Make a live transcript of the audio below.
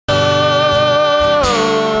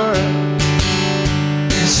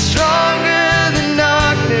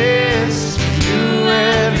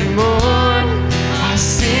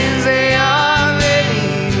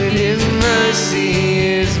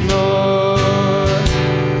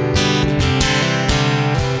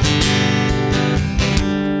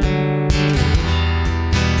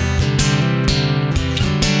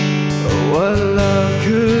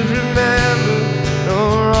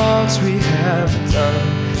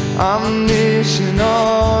omniscient,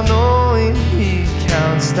 all-knowing, he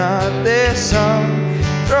counts not their sum,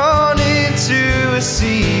 thrown into a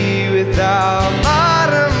sea without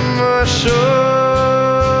bottom or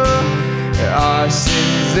shore. Our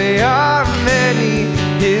sins, they are many,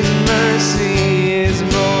 his mercy is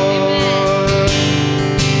more.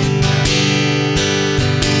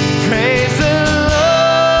 Praise the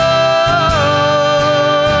Lord,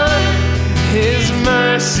 his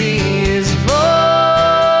mercy is more.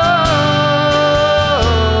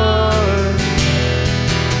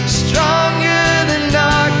 Stronger than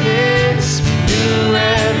darkness, new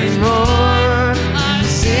every morn. Our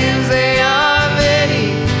sins, they are many,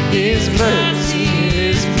 his mercy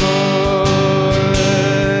is more.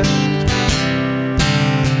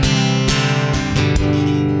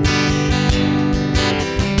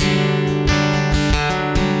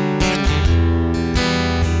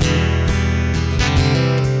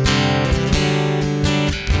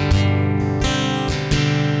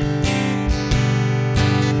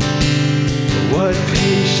 What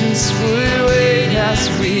patience would wait as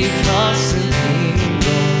we constantly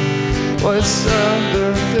go? What love,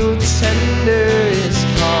 though tender, is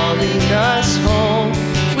calling us home?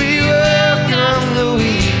 We welcome the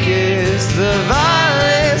weakest, the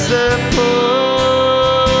vilest, the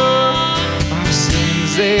poor. Our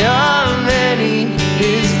sins, they are many,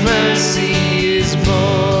 his mercy is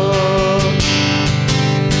more.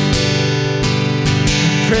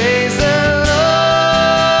 Praise the Lord,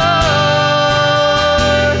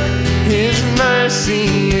 his mercy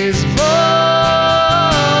is more.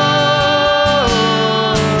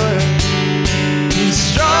 He's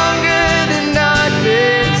stronger than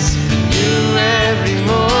darkness, new every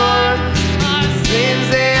morn. Our sins,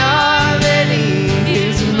 they are many,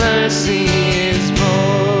 his mercy is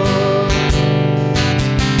more.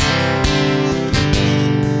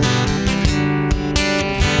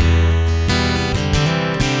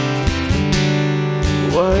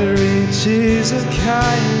 What riches of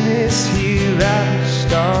kindness he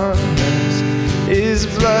lavished on us. His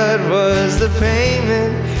blood was the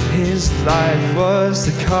payment, his life was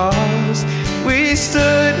the cost. We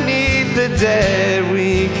stood 'neath the debt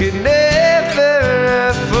we could never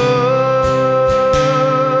afford.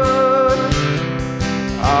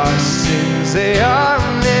 Our sins, they are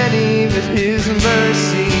many, but his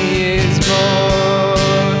mercy is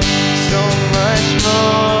more, so much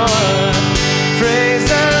more. Praise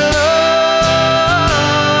the Lord,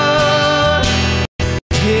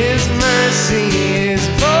 his mercy is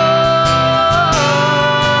more.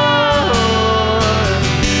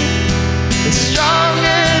 It's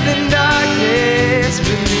stronger than darkness,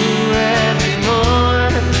 but new every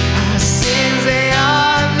morn. Our sins, they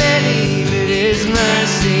are many, but his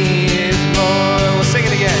mercy is more. We'll sing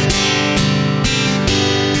it again.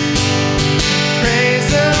 Praise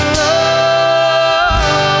the Lord,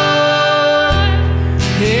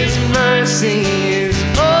 his mercy is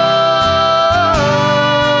more.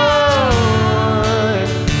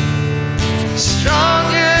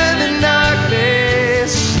 Stronger than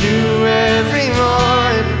darkness, new every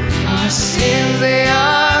morn. Our sins, they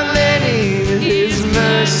are many, but his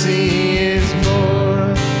mercy is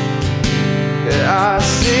more. Our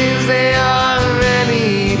sins, they are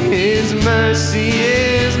many, his mercy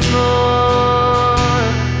is more.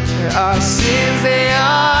 Our sins, they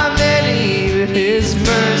are many, but his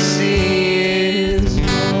mercy is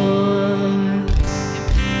more.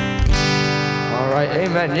 All right,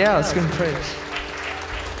 amen. Yeah, let's give him praise.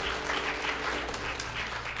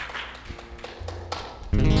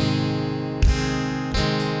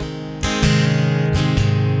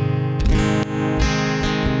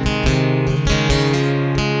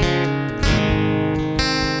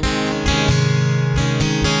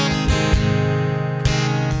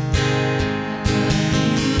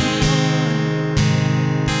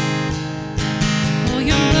 Oh,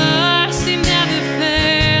 your mercy never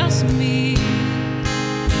fails me,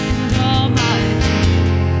 and all my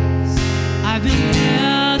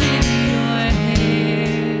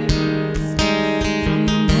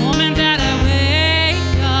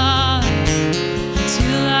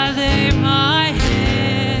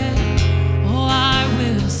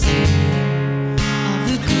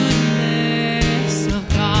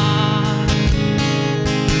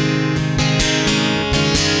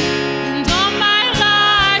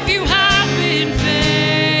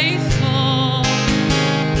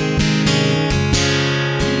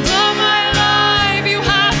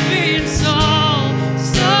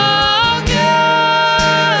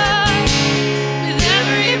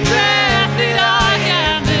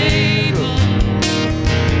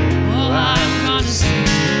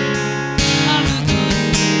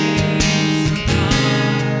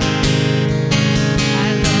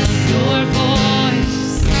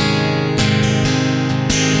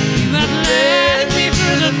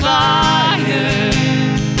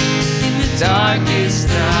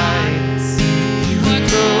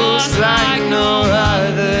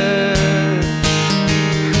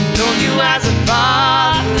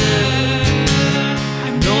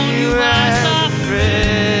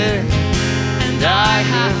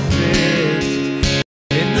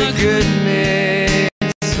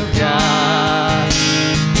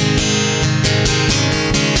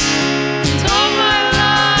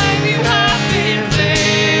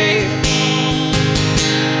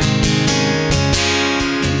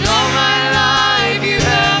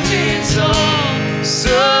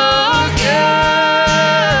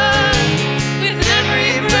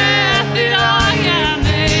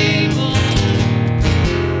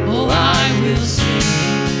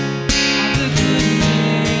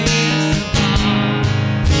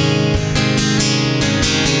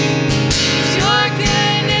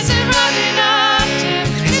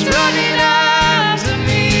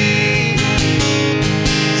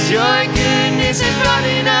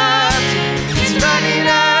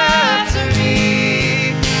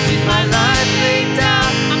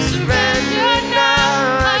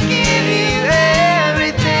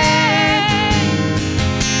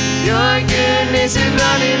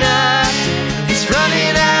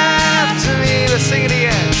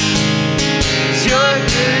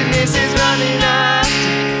running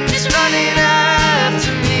after, it's running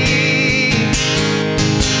after me.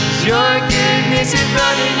 'Cause your goodness is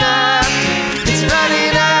running after, it's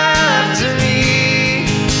running after me.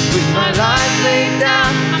 With my life laid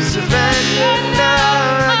down, I'm surrendered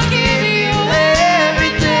now. I give you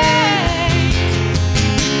everything.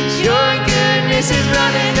 'Cause your goodness is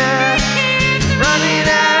running after, running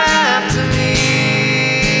after me.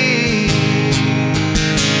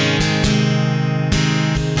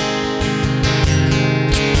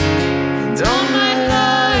 And all my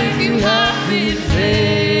life you have been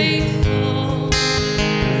faithful.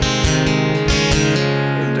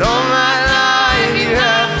 And all my life you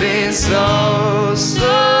have been so,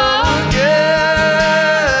 so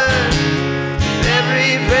good.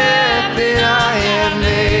 Every breath that I am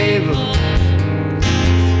able,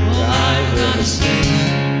 I'm gonna sing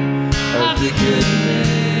of the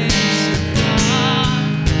goodness of God.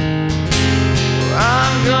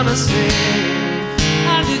 I'm gonna sing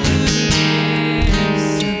of the goodness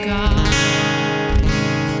of God.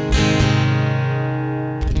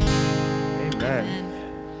 Amen.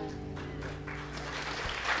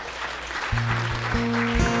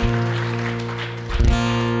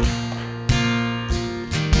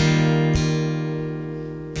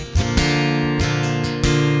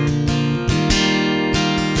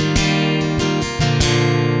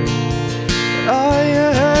 Are you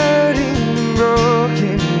hurting and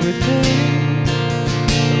broken within?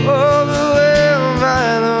 Overwhelmed by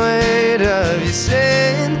the weight of your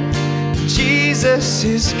sin? Jesus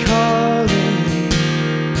is calling.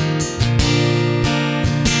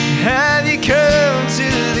 Have you come to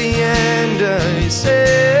the end of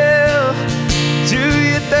yourself? Do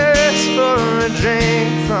you thirst for a drink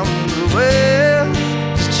from the well?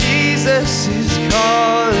 'Cause Jesus is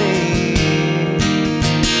calling.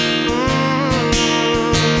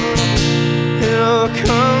 Oh,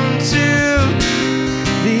 come to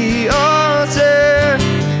the altar.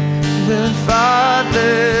 The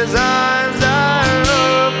Father's arms are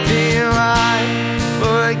open wide.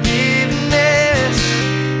 Forgiveness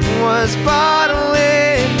was bought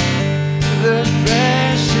with the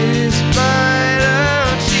precious blood of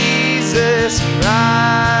Jesus Christ.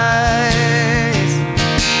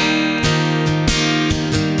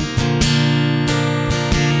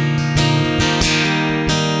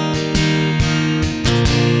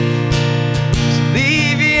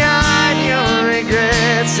 Leave behind your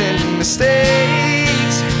regrets and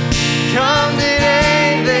mistakes. Come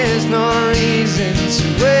today, there's no reason to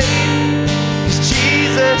wait. 'Cause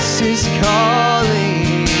Jesus is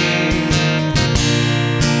calling.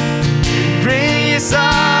 Bring your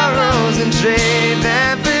sorrows and trade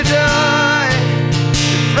them for joy.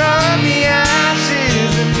 From the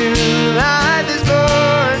ashes a new life is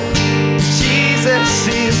born. Jesus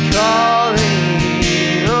is calling.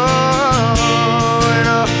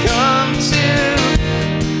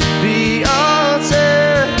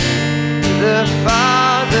 The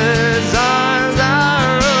Father's arms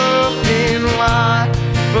are open wide.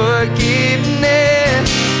 Forgiveness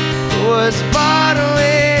was bought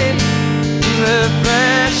with the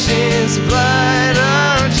precious blood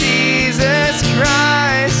of Jesus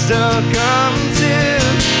Christ. So come to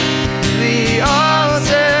the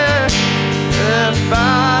altar. The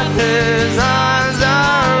Father's arms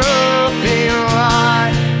are open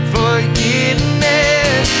wide.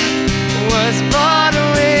 Forgiveness was bought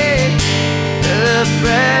with the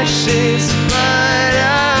precious blood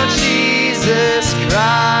of Jesus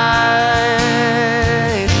Christ.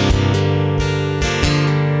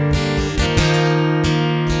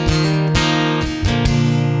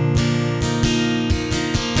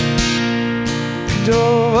 And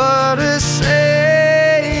oh, what a Savior!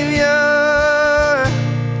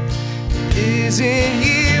 Isn't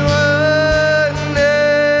He wonderful?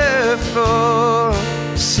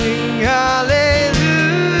 Sing hallelujah.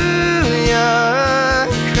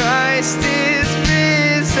 Christ is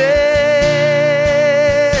risen.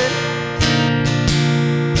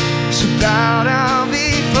 So bow down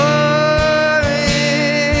before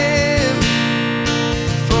Him,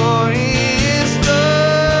 for He is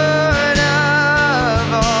Lord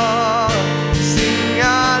of all. Sing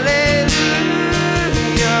hallelujah.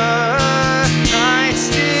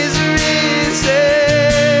 Christ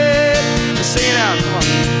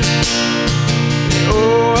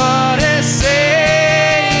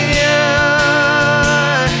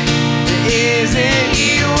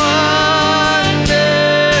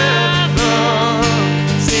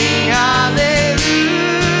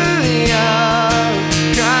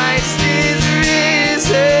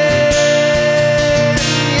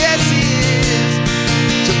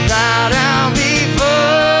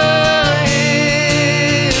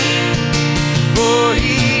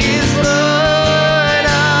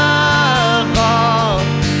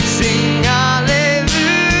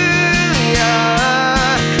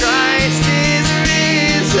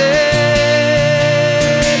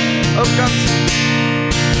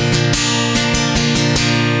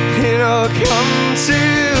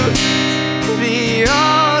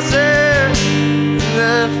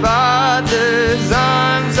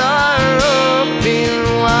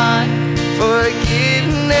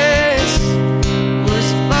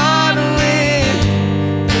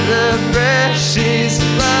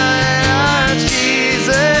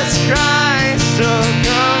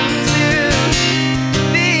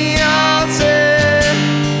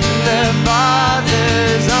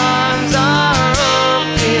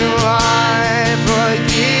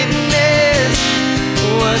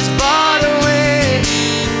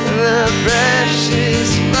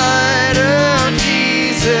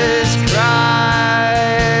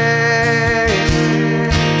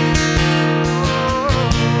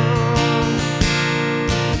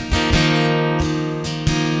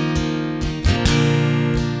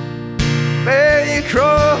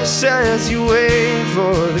as you wait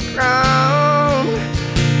for the crown.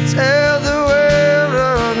 Tell the world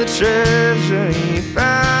of the treasure you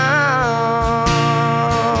found.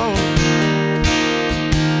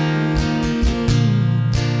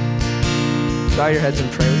 Bow your heads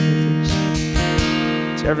and pray with me,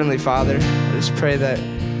 please. To Heavenly Father, I just pray that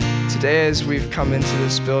today as we've come into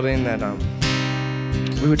this building that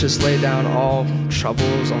we would just lay down all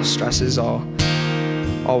troubles, all stresses, all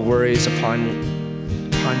worries upon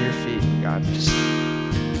your feet, God. Just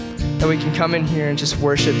that we can come in here and just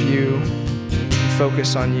worship you,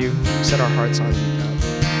 focus on you, set our hearts on you, God.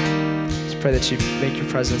 Just pray that you make your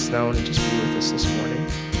presence known and just be with us this morning.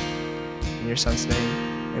 In your Son's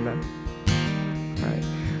name, amen. All right.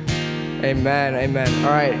 Amen, amen.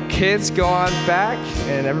 All right, kids, go on back,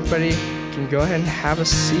 and everybody can go ahead and have a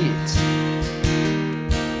seat.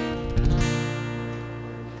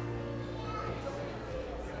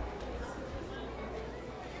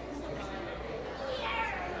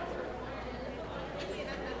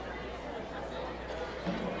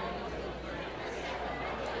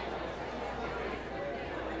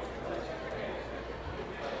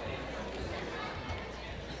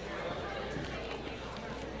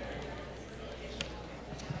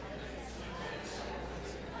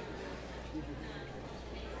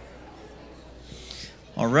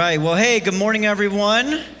 All right, well, hey, good morning,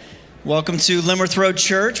 everyone. Welcome to Limworth Road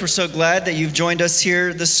Church. We're so glad that you've joined us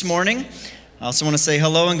here this morning. I also want to say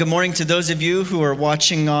hello and good morning to those of you who are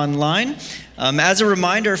watching online. As a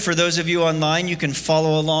reminder, for those of you online, you can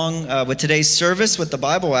follow along with today's service with the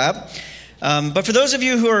Bible app. But for those of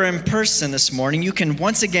you who are in person this morning, you can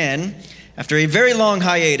once again, after a very long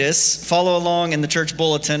hiatus, follow along in the church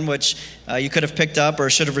bulletin, which you could have picked up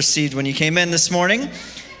or should have received when you came in this morning.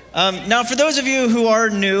 Now, for those of you who are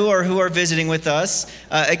new or who are visiting with us,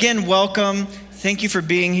 again, welcome. Thank you for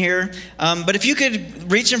being here. But if you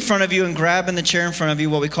could reach in front of you and grab in the chair in front of you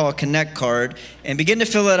what we call a Connect card and begin to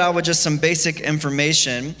fill it out with just some basic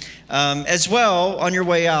information. As well, on your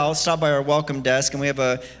way out, stop by our welcome desk, and we have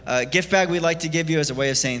a gift bag we'd like to give you as a way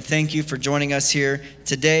of saying thank you for joining us here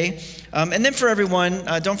today. And then for everyone,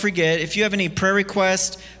 don't forget, if you have any prayer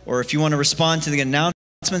requests or if you want to respond to the announcements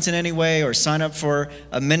in any way or sign up for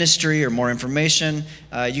a ministry or more information,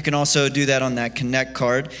 you can also do that on that Connect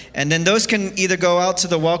card. And then those can either go out to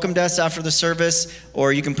the welcome desk after the service,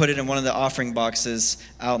 or you can put it in one of the offering boxes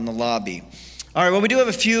out in the lobby. All right, well, we do have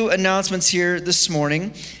a few announcements here this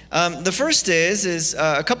morning. The first is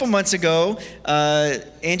a couple months ago,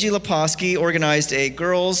 Angie Leposki organized a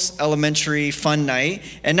girls' elementary fun night,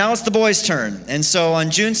 and now it's the boys' turn. And so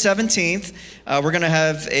on June 17th, we're going to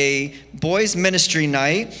have a boys' ministry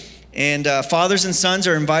night, and fathers and sons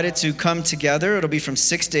are invited to come together. It'll be from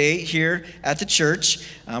 6 to 8 here at the church.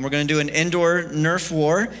 We're going to do an indoor Nerf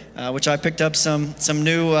war, which I picked up some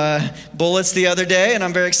new bullets the other day, and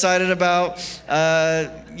I'm very excited about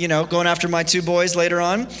going after my two boys later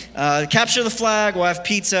on. Capture the flag, we'll have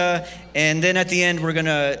pizza, and then at the end we're going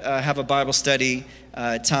to have a Bible study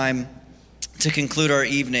time to conclude our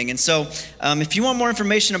evening. And so if you want more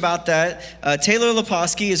information about that, Taylor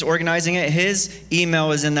Leposki is organizing it. His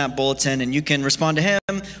email is in that bulletin, and you can respond to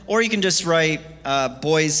him, or you can just write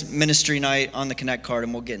Boys Ministry Night on the Connect card,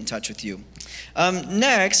 and we'll get in touch with you.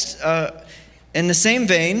 Next, in the same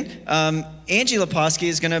vein, Angie Leposki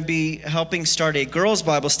is going to be helping start a girls'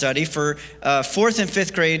 Bible study for 4th and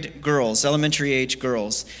 5th grade girls, elementary age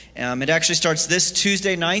girls. It actually starts this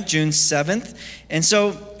Tuesday night, June 7th. And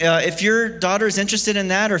so if your daughter is interested in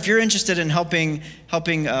that, or if you're interested in helping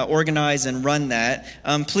organize and run that,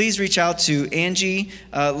 please reach out to Angie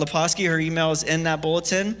Leposki. Her email is in that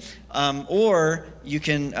bulletin. Or you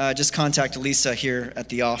can just contact Lisa here at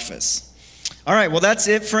the office. All right, well, that's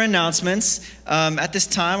it for announcements. At this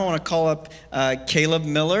time, I want to call up Caleb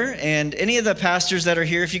Miller and any of the pastors that are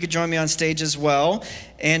here, if you could join me on stage as well.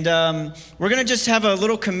 And we're going to just have a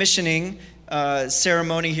little commissioning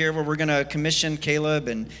ceremony here where we're going to commission Caleb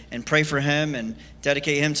and pray for him and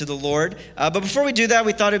dedicate him to the Lord. But before we do that,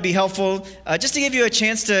 we thought it'd be helpful just to give you a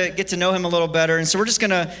chance to get to know him a little better. And so we're just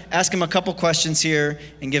going to ask him a couple questions here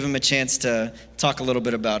and give him a chance to talk a little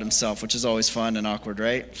bit about himself, which is always fun and awkward,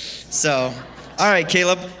 right? So, all right,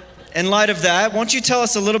 Caleb, in light of that, won't you tell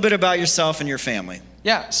us a little bit about yourself and your family?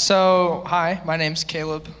 Yeah, so hi, my name's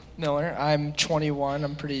Caleb Miller. I'm 21.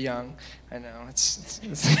 I'm pretty young. I know.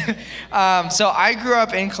 So I grew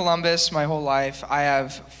up in Columbus my whole life. I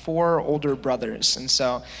have 4 older brothers, and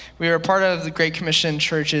so we were part of the Great Commission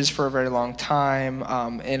churches for a very long time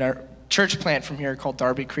in a church plant from here called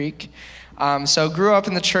Darby Creek. So grew up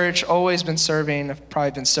in the church, always been serving. I've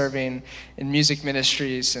probably been serving in music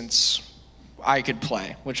ministry since I could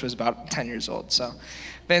play, which was about 10 years old. So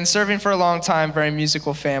been serving for a long time, very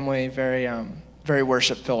musical family, very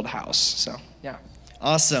worship-filled house. So, yeah.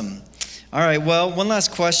 Awesome. All right, well, one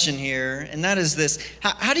last question here, and that is this.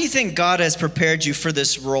 How do you think God has prepared you for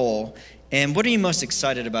this role, and what are you most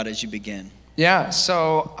excited about as you begin? Yeah,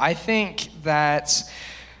 so I think that,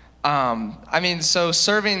 so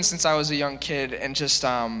serving since I was a young kid and just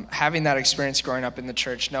having that experience growing up in the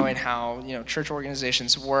church, knowing how, church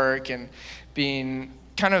organizations work and being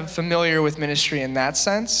kind of familiar with ministry in that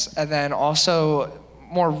sense, and then also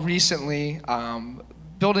more recently,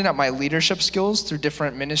 building up my leadership skills through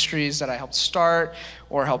different ministries that I helped start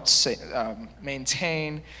or helped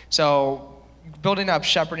maintain. So building up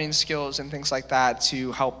shepherding skills and things like that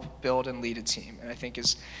to help build and lead a team, and I think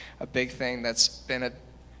is a big thing that's been a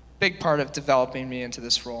big part of developing me into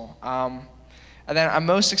this role. And then I'm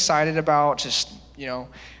most excited about just,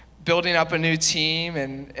 building up a new team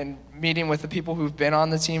and meeting with the people who've been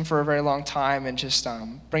on the team for a very long time and just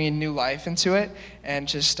bringing new life into it and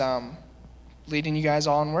just leading you guys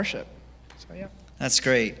all in worship. So, yeah. That's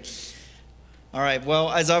great. All right,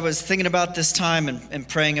 well, as I was thinking about this time and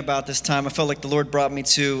praying about this time, I felt like the Lord brought me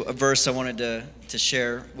to a verse I wanted to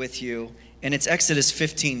share with you, and it's Exodus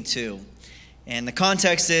 15:2. And the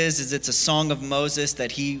context is it's a song of Moses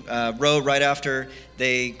that he wrote right after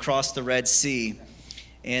they crossed the Red Sea.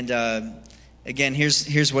 And again,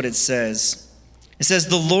 here's what it says. It says,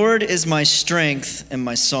 "The Lord is my strength and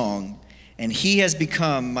my song, and he has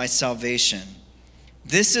become my salvation.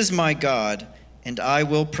 This is my God, and I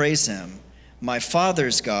will praise him, my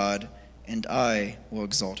Father's God, and I will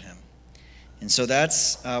exalt him." And so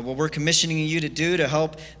that's what we're commissioning you to do, to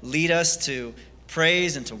help lead us to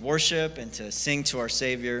praise and to worship and to sing to our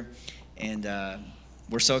Savior. And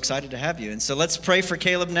we're so excited to have you. And so let's pray for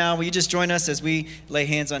Caleb now. Will you just join us as we lay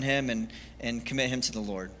hands on him and commit him to the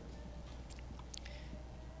Lord?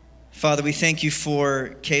 Father, we thank you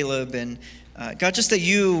for Caleb, and God, just that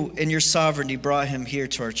you in your sovereignty brought him here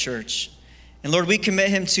to our church. And Lord, we commit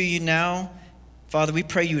him to you now. Father, we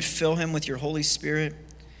pray you would fill him with your Holy Spirit.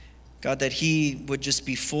 God, that he would just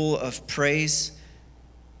be full of praise,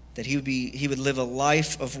 that he would live a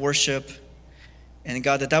life of worship, and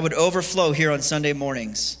God, that would overflow here on Sunday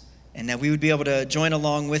mornings, and that we would be able to join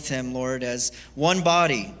along with him, Lord, as one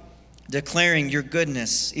body, declaring your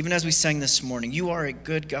goodness, even as we sang this morning. You are a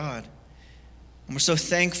good God, and we're so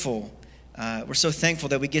thankful. We're so thankful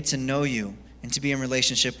that we get to know you and to be in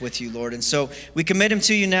relationship with you, Lord. And so we commit him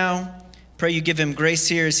to you now. Pray you give him grace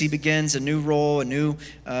here as he begins a new role, a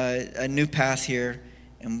new path here,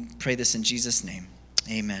 and pray this in Jesus' name.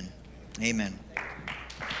 Amen. Amen.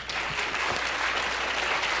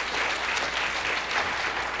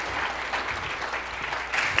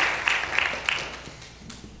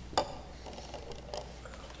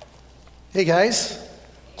 Hey guys.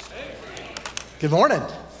 Good morning.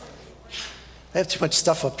 I have too much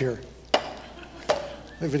stuff up here.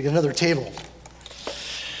 Maybe get another table.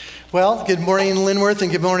 Well, good morning, Linworth, and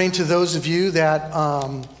good morning to those of you that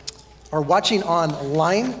are watching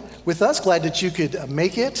online with us. Glad that you could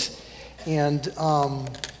make it. And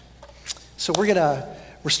so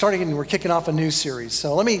we're kicking off a new series.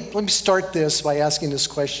 So let me start this by asking this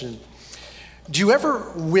question. Do you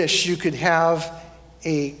ever wish you could have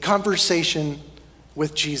a conversation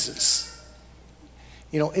with Jesus?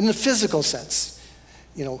 In the physical sense,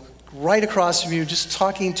 right across from you, just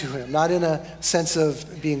talking to him, not in a sense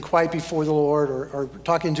of being quiet before the Lord or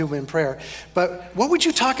talking to him in prayer. But what would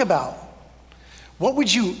you talk about? What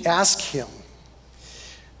would you ask him?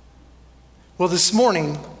 Well, this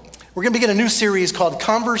morning, we're going to begin a new series called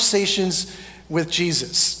Conversations with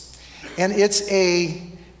Jesus. And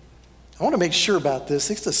I want to make sure about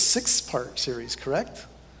this. It's a 6-part series, correct?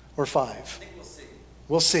 Or 5? I think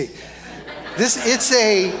we'll see.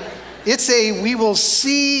 It's a we will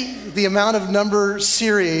see the amount of number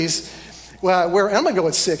series where I'm going to go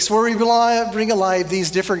with 6, where we bring alive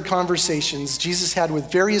these different conversations Jesus had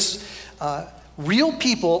with various real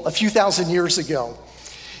people a few thousand years ago.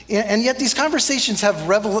 And yet these conversations have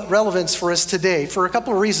relevance for us today for a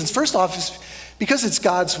couple of reasons. First off, is because it's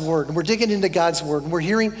God's word, and we're digging into God's word, and we're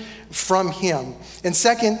hearing from him. And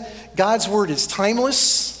second, God's word is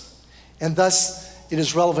timeless, and thus it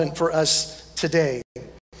is relevant for us today.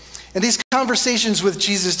 And these conversations with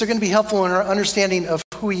Jesus, they're going to be helpful in our understanding of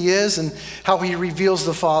who he is and how he reveals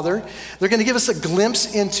the Father. They're going to give us a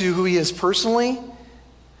glimpse into who he is personally,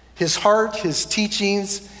 his heart, his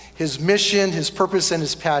teachings, his mission, his purpose, and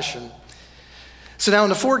his passion. So now in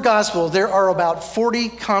the 4 Gospels, there are about 40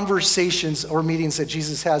 conversations or meetings that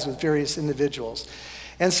Jesus has with various individuals.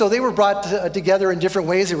 And so they were brought together in different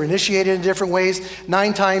ways. They were initiated in different ways.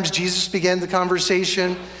 9 times Jesus began the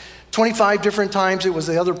conversation. 25 different times it was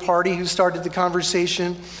the other party who started the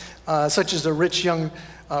conversation, such as the rich young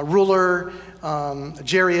ruler,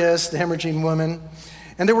 Jairus, the hemorrhaging woman.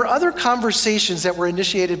 And there were other conversations that were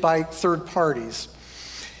initiated by third parties.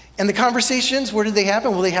 And the conversations, where did they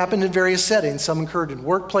happen? Well, they happened in various settings. Some occurred in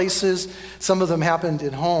workplaces, some of them happened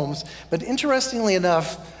in homes. But interestingly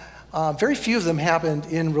enough, very few of them happened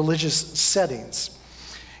in religious settings.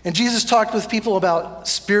 And Jesus talked with people about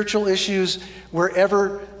spiritual issues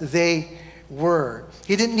wherever they were.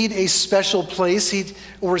 He didn't need a special place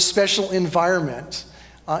or a special environment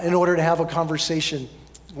in order to have a conversation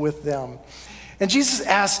with them. And Jesus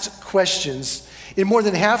asked questions. In more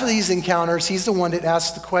than half of these encounters, he's the one that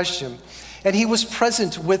asked the question. And he was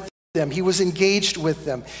present with them. He was engaged with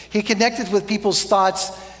them. He connected with people's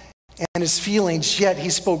thoughts and his feelings, yet he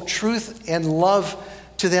spoke truth and love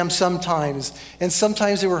to them sometimes. And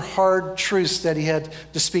sometimes they were hard truths that he had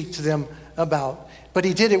to speak to them about. But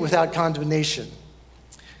he did it without condemnation.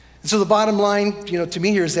 And so the bottom line, to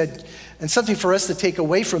me here is that, and something for us to take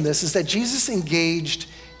away from this, is that Jesus engaged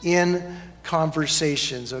in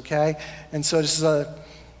conversations, okay? And so this is a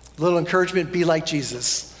little encouragement, be like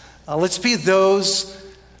Jesus. Let's be those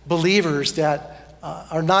believers that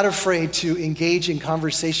are not afraid to engage in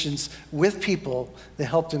conversations with people that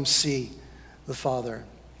help them see the Father.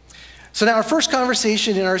 So now our first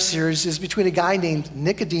conversation in our series is between a guy named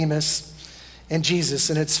Nicodemus and Jesus,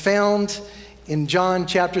 and it's found in John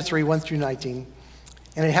chapter 3, 1 through 19,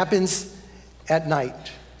 and it happens at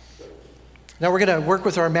night. Now we're going to work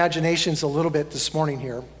with our imaginations a little bit this morning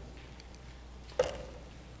here.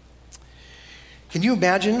 Can you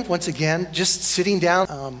imagine, once again, just sitting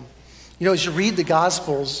down? As you read the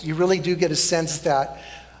Gospels, you really do get a sense that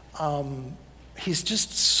he's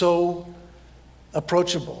just so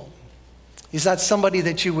approachable. He's not somebody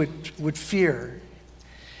that you would fear.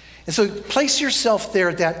 And so place yourself there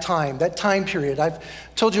at that time period. I've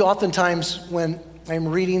told you oftentimes when I'm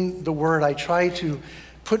reading the Word, I try to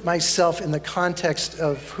put myself in the context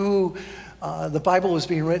of who the Bible was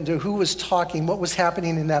being written to, who was talking, what was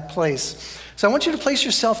happening in that place. So I want you to place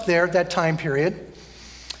yourself there at that time period.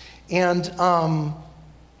 And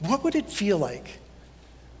what would it feel like?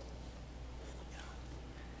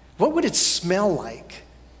 What would it smell like?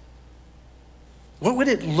 What would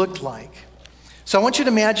it look like? So I want you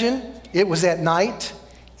to imagine it was at night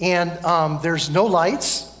and there's no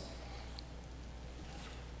lights.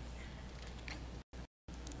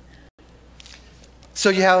 So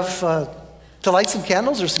you have to light some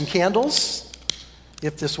candles. There's some candles,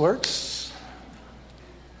 if this works.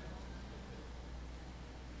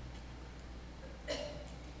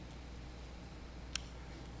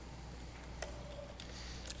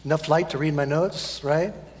 Enough light to read my notes,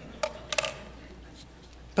 right?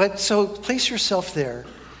 But so place yourself there.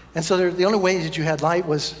 And so the only way that you had light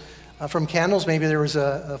was from candles. Maybe there was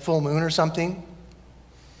a full moon or something.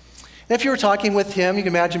 And if you were talking with him, you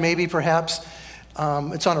can imagine maybe perhaps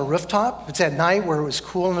it's on a rooftop. It's at night where it was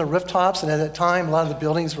cool on the rooftops. And at that time, a lot of the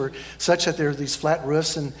buildings were such that there were these flat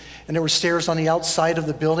roofs. And there were stairs on the outside of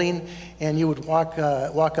the building. And you would walk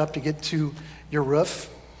up to get to your roof.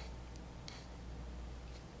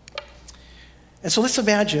 And so let's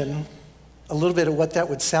imagine a little bit of what that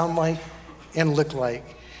would sound like and look like.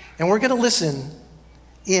 And we're going to listen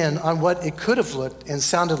in on what it could have looked and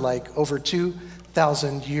sounded like over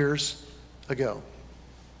 2,000 years ago.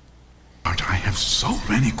 But I have so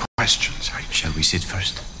many questions. Shall we sit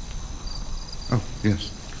first? Oh,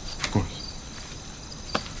 yes, of course.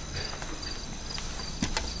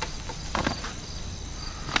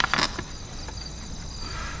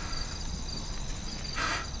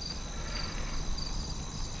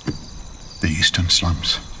 The eastern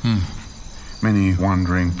slums. Many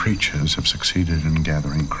wandering preachers have succeeded in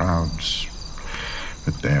gathering crowds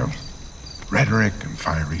with their rhetoric and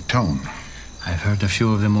fiery tone. I've heard a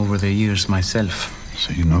few of them over the years myself.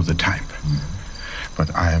 So you know the type.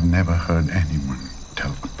 But I have never heard anyone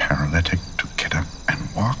tell a paralytic to get up and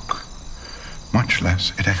walk, much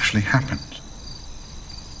less it actually happened.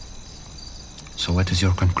 So what is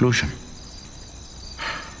your conclusion?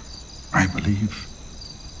 I believe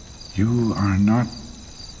you are not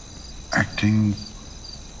acting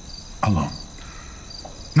alone.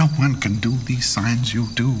 No one can do these signs you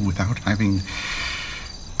do without having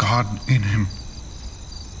God in him.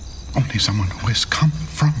 Only someone who has come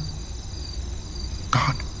from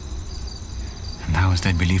God. And how is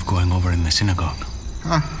that belief going over in the synagogue?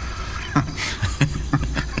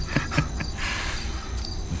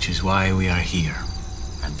 Which is why we are here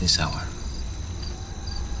at this hour.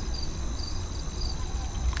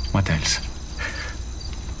 What else?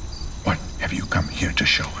 What have you come here to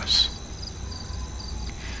show us?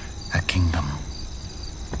 kingdom.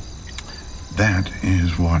 That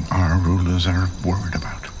is what our rulers are worried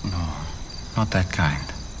about. No, not that kind.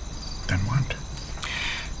 Then what?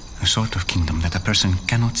 A sort of kingdom that a person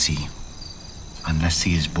cannot see unless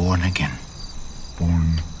he is born again.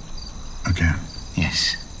 Born again?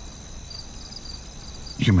 Yes.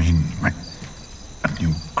 You mean like a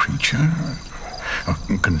new creature? A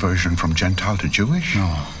conversion from Gentile to Jewish?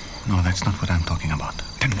 No, that's not what I'm talking about.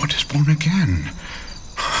 Then what is born again?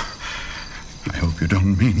 I hope you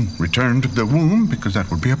don't mean return to the womb, because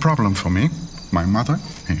that would be a problem for me. My mother,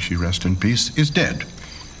 may she rest in peace, is dead.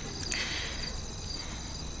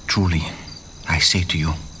 Truly, I say to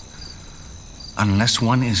you, unless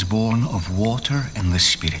one is born of water and the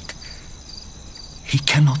Spirit, he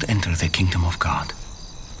cannot enter the kingdom of God.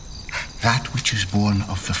 That which is born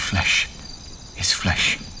of the flesh is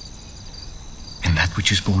flesh, and that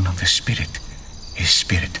which is born of the Spirit is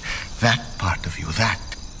spirit. That part of you, that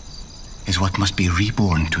is what must be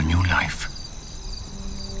reborn to new life.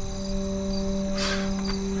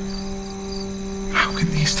 How can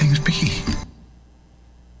these things be?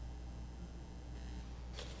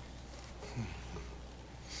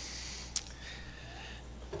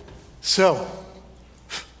 So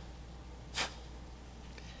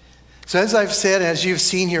as I've said, as you've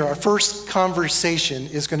seen here, our first conversation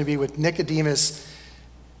is going to be with Nicodemus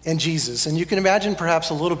and Jesus. And you can imagine perhaps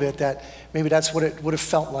a little bit that maybe that's what it would have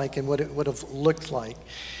felt like and what it would have looked like.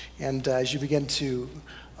 And as you begin to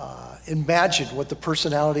imagine what the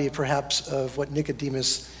personality perhaps of what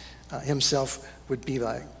Nicodemus himself would be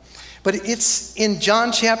like. But it's in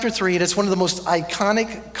John chapter 3, and it's one of the most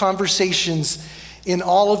iconic conversations in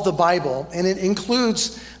all of the Bible. And it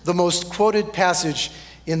includes the most quoted passage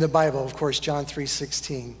in the Bible, of course, John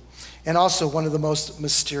 3:16, and also one of the most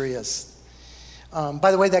mysterious.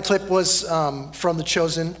 By the way, that clip was from The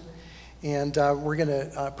Chosen, and we're going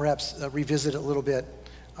to perhaps revisit it a little bit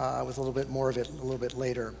with a little bit more of it a little bit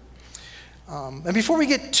later. And before we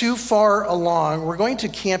get too far along, we're going to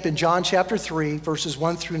camp in John chapter 3, verses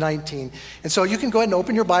 1 through 19. And so you can go ahead and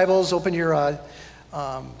open your Bibles, open your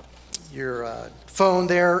phone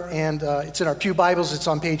there, and it's in our Pew Bibles. It's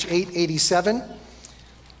on page 887.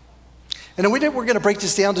 And the way that we're going to break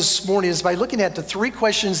this down this morning is by looking at the three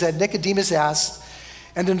questions that Nicodemus asked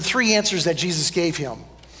and then the three answers that Jesus gave him.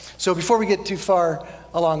 So before we get too far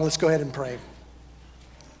along, let's go ahead and pray.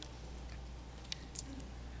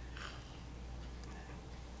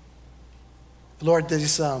 Lord,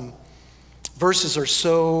 these verses are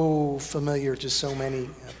so familiar to so many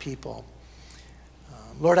people.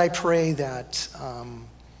 Lord, I pray that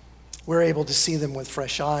we're able to see them with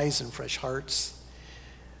fresh eyes and fresh hearts.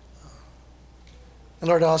 And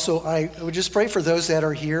Lord, also, I would just pray for those that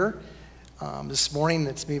are here this morning.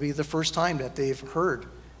 It's maybe the first time that they've heard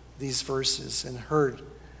these verses and heard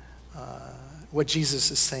what Jesus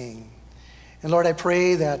is saying. And Lord, I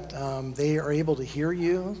pray that they are able to hear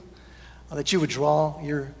you, that you would draw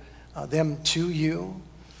them to you,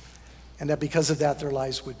 and that because of that, their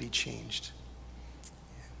lives would be changed.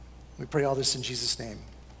 We pray all this in Jesus' name.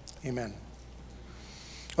 Amen.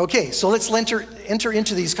 Okay, so let's enter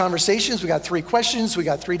into these conversations. We got three questions. We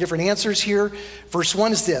got three different answers here. Verse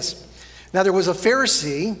 1 is this. Now there was a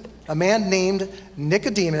Pharisee, a man named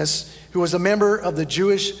Nicodemus, who was a member of the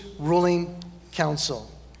Jewish ruling council.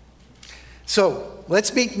 So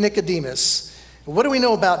let's meet Nicodemus. What do we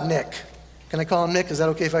know about Nick? Can I call him Nick? Is that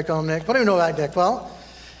okay if I call him Nick? What do we know about Nick? Well,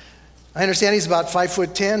 I understand he's about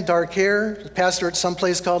 5'10", dark hair, pastor at some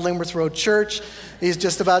place called Lingworth Road Church. He's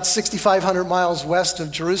just about 6,500 miles west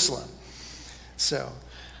of Jerusalem. So,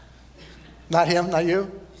 not him, not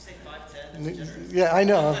you? Did you say 5'10"? Yeah, I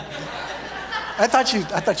know. I thought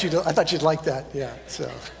you'd like that. Yeah.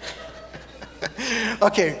 So,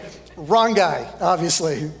 okay, wrong guy,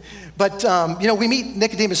 obviously. But we meet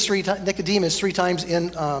Nicodemus three times in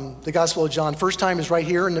the Gospel of John. First time is right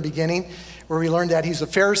here in the beginning, where we learn that he's a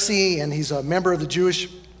Pharisee and he's a member of the Jewish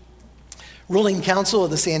ruling council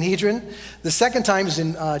of the Sanhedrin. The second time is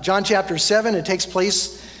in John chapter 7. It takes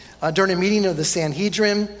place during a meeting of the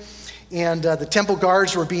Sanhedrin, and the temple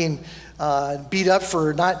guards were being beat up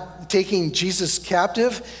for not taking Jesus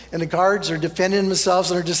captive, and the guards are defending themselves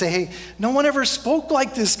and are just saying, hey, no one ever spoke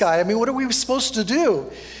like this guy. I mean, what are we supposed to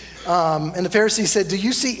do? And the Pharisee said, do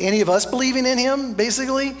you see any of us believing in him,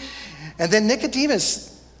 basically? And then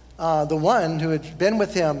Nicodemus, the one who had been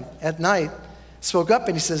with him at night, spoke up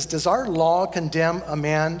and he says, does our law condemn a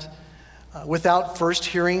man without first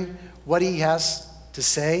hearing what he has to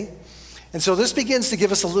say? And so this begins to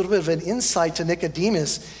give us a little bit of an insight to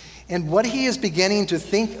Nicodemus and what he is beginning to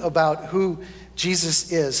think about who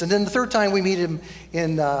Jesus is. And then the third time we meet him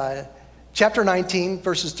in chapter 19,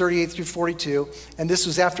 verses 38 through 42, and this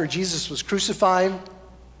was after Jesus was crucified.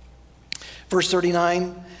 Verse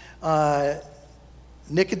 39,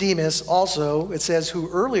 Nicodemus also, it says, who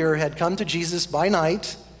earlier had come to Jesus by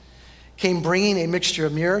night, came bringing a mixture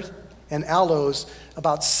of myrrh and aloes,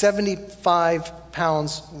 about 75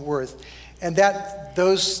 pounds worth. And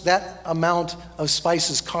that amount of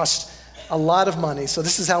spices cost a lot of money. So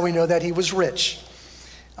this is how we know that he was rich.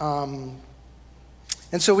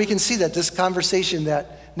 And so we can see that this conversation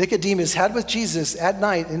that Nicodemus had with Jesus at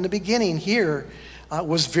night in the beginning here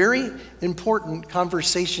was very important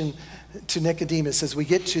conversation to Nicodemus. As we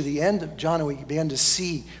get to the end of John, we begin to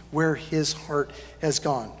see where his heart has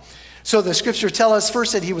gone. So the scriptures tell us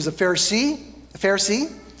first that he was a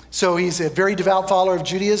Pharisee. So he's a very devout follower of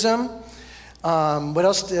Judaism. What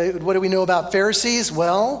else? What do we know about Pharisees?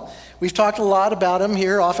 Well, we've talked a lot about them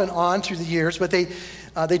here off and on through the years, but they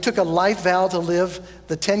took a life vow to live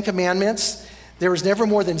the 10 Commandments. There was never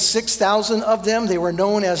more than 6,000 of them. They were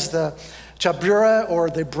known as the Chabura, or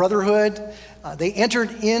the Brotherhood. They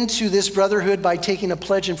entered into this brotherhood by taking a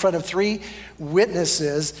pledge in front of 3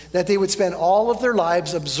 witnesses that they would spend all of their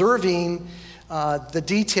lives observing the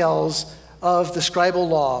details of the scribal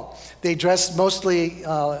law. They dressed mostly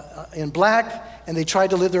in black, and they tried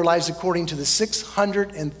to live their lives according to the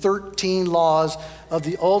 613 laws of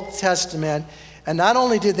the Old Testament. And not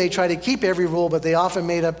only did they try to keep every rule, but they often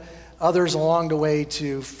made up others along the way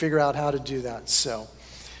to figure out how to do that. So,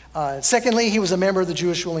 secondly, he was a member of the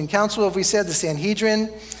Jewish ruling council, as we said, the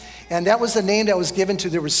Sanhedrin. And that was the name that was given to,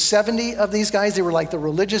 there were 70 of these guys. They were like the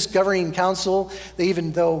religious governing council. They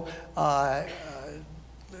even though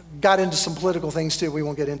got into some political things too. We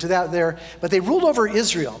won't get into that there. But they ruled over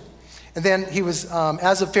Israel. And then he was,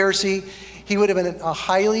 as a Pharisee, he would have been a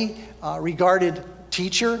highly regarded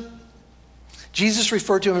teacher. Jesus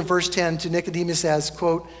referred to him in verse 10 to Nicodemus as,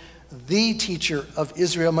 quote, the teacher of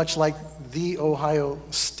Israel, much like the Ohio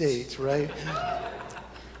State, right?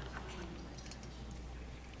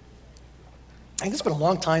 I think it's been a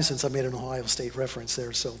long time since I made an Ohio State reference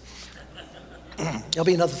there, so it'll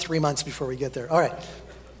be another 3 months before we get there. All right.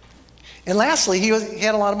 And lastly, he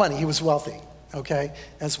had a lot of money. He was wealthy, okay,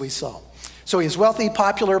 as we saw. So he was wealthy,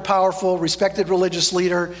 popular, powerful, respected religious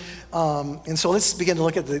leader. And so let's begin to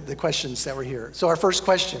look at the questions that were here. So our first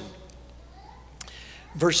question,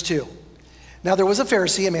 verse 2. Now there was a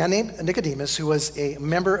Pharisee, a man named Nicodemus, who was a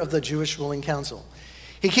member of the Jewish ruling council.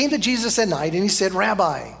 He came to Jesus at night and he said,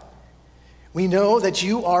 Rabbi, we know that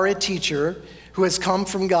you are a teacher who has come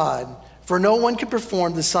from God, for no one could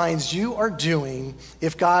perform the signs you are doing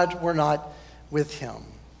if God were not with him.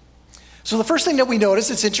 So the first thing that we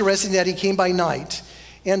notice, it's interesting that he came by night.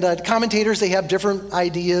 And commentators, they have different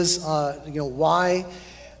ideas, why.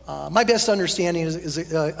 My best understanding is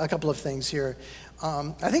a couple of things here.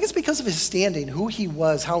 I think it's because of his standing, who he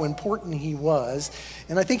was, how important he was.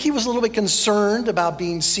 And I think he was a little bit concerned about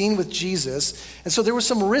being seen with Jesus. And so there was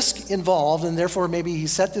some risk involved, and therefore maybe he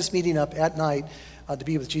set this meeting up at night to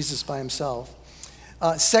be with Jesus by himself.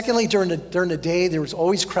 Secondly, during the day, there was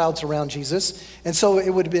always crowds around Jesus. And so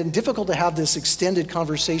it would have been difficult to have this extended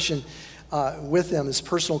conversation with them, this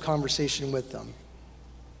personal conversation with them.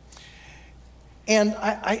 And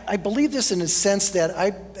I believe this in a sense that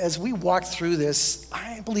as we walk through this,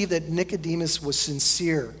 I believe that Nicodemus was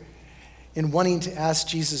sincere in wanting to ask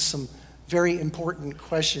Jesus some very important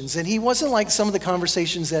questions. And he wasn't like some of the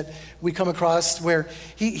conversations that we come across where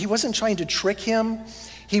he wasn't trying to trick him.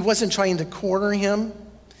 He wasn't trying to corner him.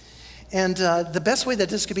 And the best way that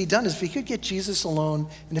this could be done is if he could get Jesus alone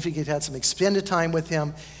and if he could have some extended time with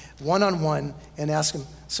him, one-on-one, and ask him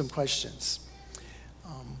some questions.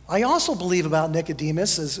 I also believe about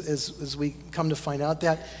Nicodemus, as we come to find out,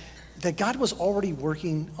 that God was already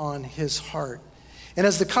working on his heart. And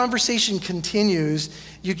as the conversation continues,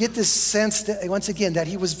 you get this sense that, once again, that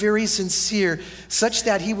he was very sincere, such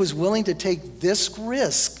that he was willing to take this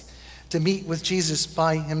risk to meet with Jesus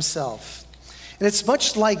by himself. And it's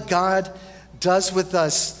much like God does with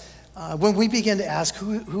us when we begin to ask,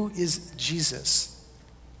 who is Jesus?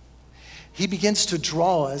 He begins to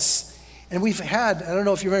draw us. And we've had, I don't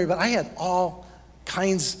know if you remember, but I had all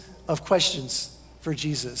kinds of questions for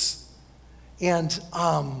Jesus. And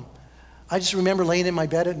I just remember laying in my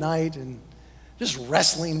bed at night and just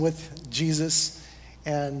wrestling with Jesus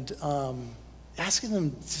and asking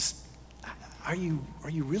him, just, are you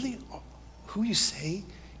really who you say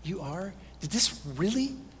you are? Did this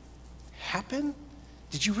really happen?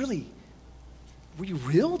 Were you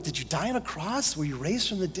real? Did you die on a cross? Were you raised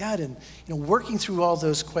from the dead? And working through all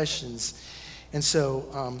those questions. And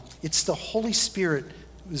so it's the Holy Spirit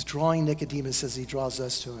who's drawing Nicodemus as he draws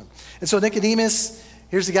us to him. And so Nicodemus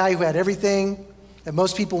Here's a guy who had everything that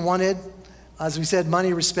most people wanted. As we said,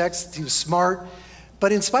 money, respects, he was smart.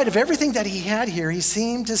 But in spite of everything that he had here, he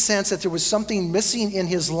seemed to sense that there was something missing in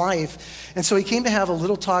his life. And so he came to have a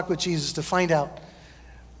little talk with Jesus to find out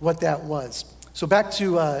what that was. So back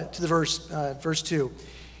to the verse 2.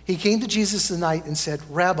 He came to Jesus the night and said,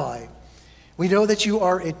 "Rabbi, we know that you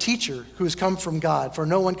are a teacher who has come from God, for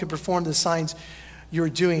no one could perform the signs you're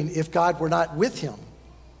doing if God were not with him."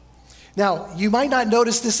 Now, you might not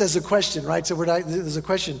notice this as a question, right? So there's a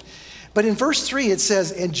question. But in verse 3, it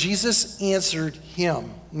says, "And Jesus answered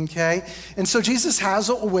him," okay? And so Jesus has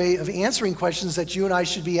a way of answering questions that you and I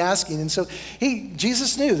should be asking. And so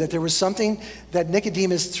Jesus knew that there was something that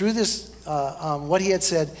Nicodemus, through this, what he had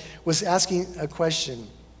said, was asking a question.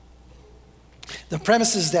 The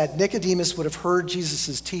premise is that Nicodemus would have heard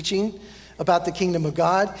Jesus' teaching about the kingdom of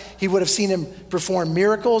God. He would have seen him perform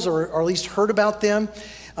miracles, or at least heard about them.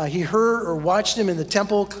 He heard or watched him in the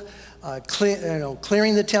temple,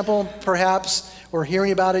 clearing the temple, perhaps, or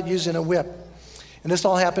hearing about it using a whip. And this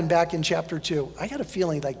all happened back in chapter 2. I got a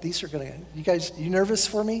feeling like these are going to, you guys, you nervous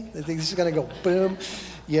for me? I think this is going to go boom.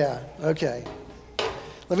 Yeah, okay.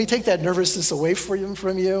 Let me take that nervousness away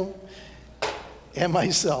from you and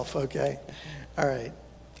myself, okay? All right.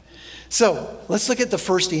 So let's look at the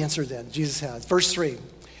first answer then Jesus has. Verse 3,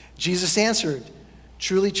 Jesus answered,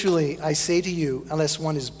 "Truly, truly, I say to you, unless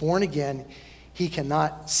one is born again, he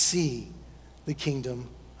cannot see the kingdom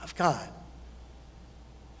of God."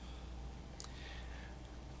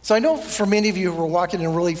 So I know for many of you who are walking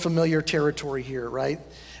in really familiar territory here, right?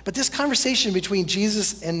 But this conversation between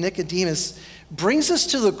Jesus and Nicodemus brings us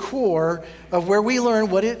to the core of where we learn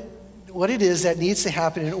what it is that needs to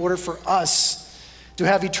happen in order for us to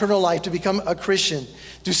have eternal life, to become a Christian,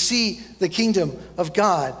 to see the kingdom of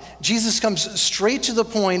God. Jesus comes straight to the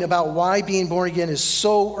point about why being born again is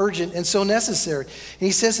so urgent and so necessary. And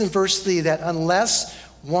he says in verse 3 that unless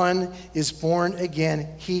one is born again,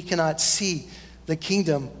 he cannot see the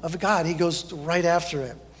kingdom of God. He goes right after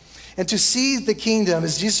it. And to see the kingdom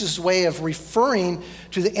is Jesus' way of referring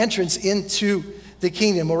to the entrance into the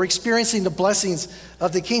kingdom, or experiencing the blessings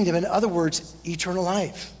of the kingdom. In other words, eternal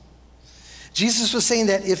life. Jesus was saying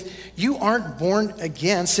that if you aren't born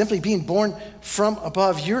again, simply being born from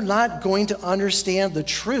above, you're not going to understand the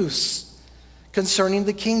truths concerning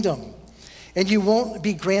the kingdom. And you won't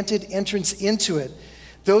be granted entrance into it.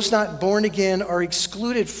 Those not born again are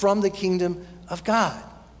excluded from the kingdom of God.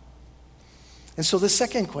 And so the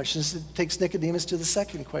second question takes Nicodemus to the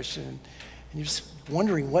second question. And you're just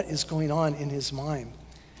wondering what is going on in his mind.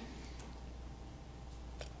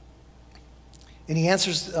 And he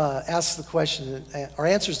answers the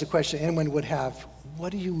question anyone would have.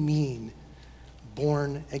 What do you mean,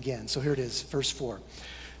 born again? So here it is, verse 4.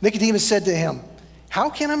 Nicodemus said to him, "How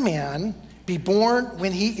can a man be born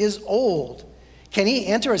when he is old? Can he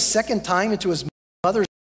enter a second time into his mother's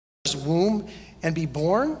womb and be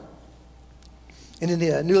born?" And in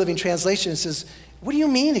the New Living Translation, it says, "What do you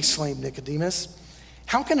mean?" exclaimed Nicodemus.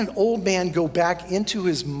 "How can an old man go back into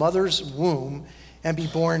his mother's womb and be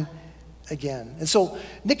born again?" And so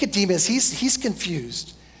Nicodemus, he's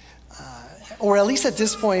confused. Or at least at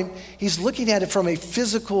this point, he's looking at it from a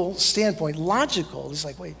physical standpoint, logical. He's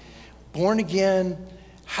like, wait, born again,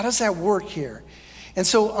 how does that work here? And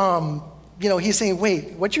so, he's saying,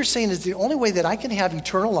 wait, what you're saying is the only way that I can have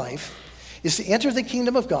eternal life is to enter the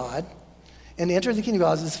kingdom of God. And to enter the kingdom of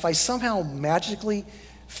God is if I somehow magically,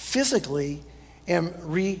 physically am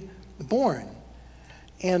reborn.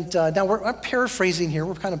 And now I'm paraphrasing here.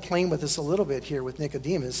 We're kind of playing with this a little bit here with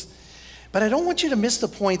Nicodemus. But I don't want you to miss the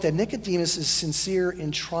point that Nicodemus is sincere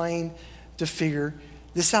in trying to figure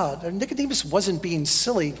this out. Nicodemus wasn't being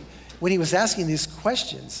silly when he was asking these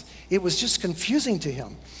questions. It was just confusing to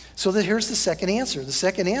him. So here's the second answer. The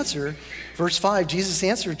second answer, verse 5, Jesus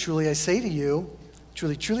answered, "Truly I say to you,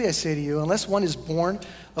 truly, truly I say to you, unless one is born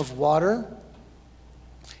of water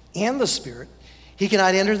and the Spirit, he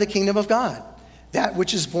cannot enter the kingdom of God. That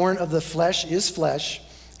which is born of the flesh is flesh,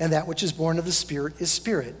 and that which is born of the Spirit is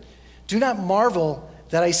spirit. Do not marvel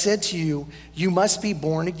that I said to you, you must be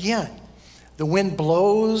born again. The wind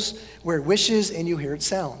blows where it wishes, and you hear its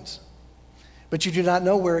sounds. But you do not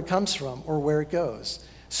know where it comes from or where it goes.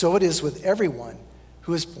 So it is with everyone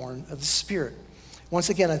who is born of the Spirit." Once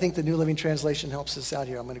again, I think the New Living Translation helps us out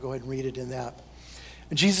here. I'm going to go ahead and read it in that.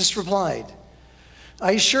 And Jesus replied,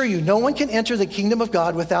 "I assure you, no one can enter the kingdom of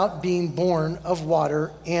God without being born of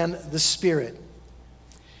water and the Spirit.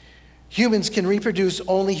 Humans can reproduce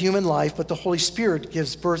only human life, but the Holy Spirit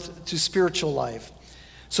gives birth to spiritual life.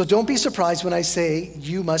 So don't be surprised when I say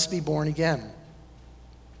you must be born again.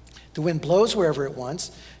 The wind blows wherever it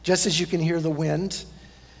wants, just as you can hear the wind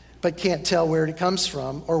but can't tell where it comes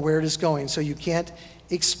from or where it is going. So you can't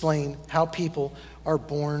explain how people are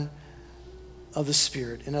born of the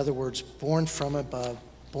Spirit. In other words, born from above,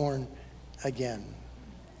 born again.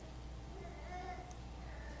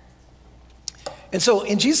 And so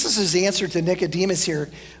in Jesus' answer to Nicodemus here,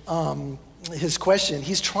 his question,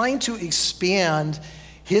 he's trying to expand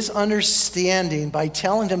his understanding by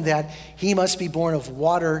telling him that he must be born of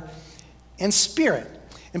water and spirit.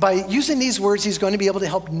 And by using these words, he's going to be able to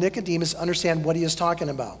help Nicodemus understand what he is talking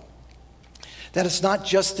about. That it's not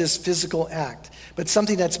just this physical act, but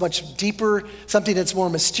something that's much deeper, something that's more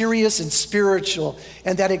mysterious and spiritual,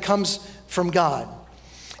 and that it comes from God.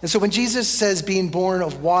 And so when Jesus says being born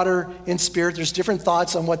of water and spirit, there's different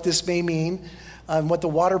thoughts on what this may mean, what the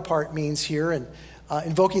water part means here, and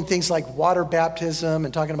invoking things like water baptism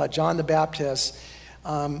and talking about John the Baptist.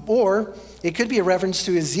 Or it could be a reference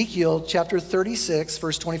to Ezekiel chapter 36,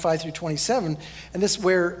 verse 25 through 27, and this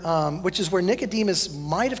which is where Nicodemus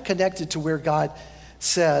might have connected to where God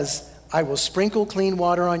says, I will sprinkle clean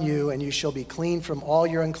water on you, and you shall be clean from all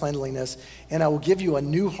your uncleanliness, and I will give you a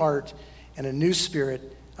new heart and a new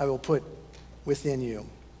spirit I will put within you.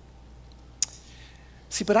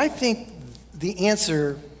 See, but I think the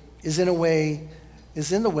answer is in the way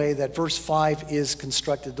that verse 5 is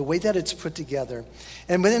constructed, the way that it's put together.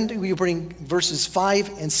 And then we bring verses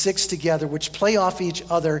 5 and 6 together, which play off each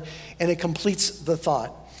other, and it completes the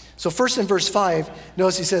thought. So first in verse 5,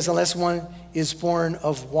 notice he says, unless one is born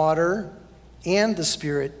of water and the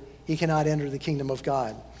Spirit, he cannot enter the kingdom of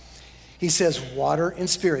God. He says water and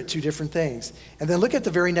spirit, two different things. And then look at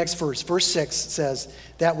the very next verse. Verse 6 says,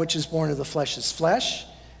 that which is born of the flesh is flesh,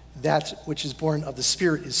 that which is born of the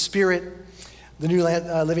Spirit is spirit. The New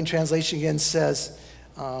Living Translation again says,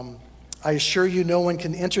 I assure you no one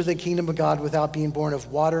can enter the kingdom of God without being born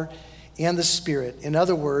of water and the Spirit. In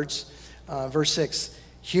other words, verse 6,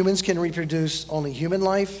 humans can reproduce only human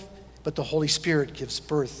life, but the Holy Spirit gives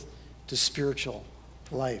birth to spiritual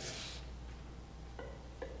life.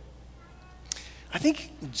 I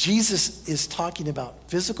think Jesus is talking about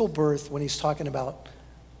physical birth when he's talking about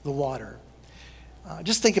the water.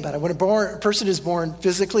 Just think about it. When a person is born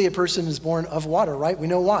physically, a person is born of water, right? We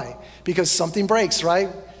know why. Because something breaks, right?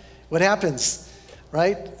 What happens,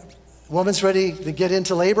 right? Woman's ready to get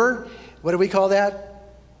into labor. What do we call that?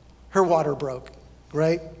 Her water broke,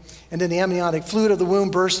 right? And then the amniotic fluid of the womb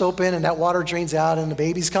bursts open, and that water drains out, and the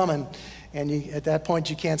baby's coming. And at that point,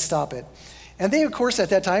 you can't stop it. And they, of course,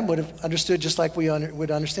 at that time would have understood just like we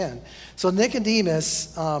would understand. So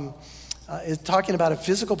Nicodemus is talking about a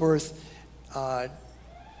physical birth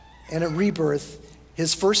and a rebirth.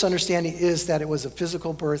 His first understanding is that it was a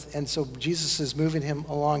physical birth, and so Jesus is moving him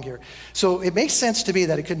along here. So it makes sense to me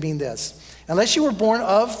that it could mean this. Unless you were born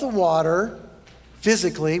of the water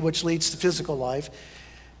physically, which leads to physical life,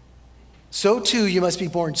 so too you must be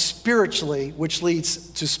born spiritually, which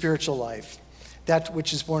leads to spiritual life. That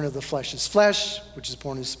which is born of the flesh is flesh, which is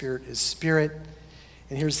born of the Spirit is spirit.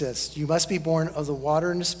 And here's this. You must be born of the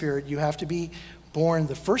water and the Spirit. You have to be born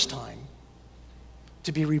the first time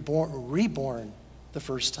to be reborn the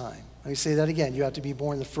first time. Let me say that again. You have to be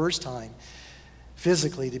born the first time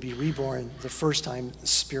physically to be reborn the first time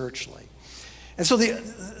spiritually. And so the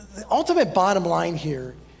ultimate bottom line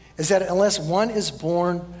here is that unless one is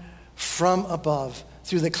born from above,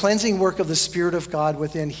 through the cleansing work of the Spirit of God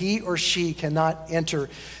within, he or she cannot enter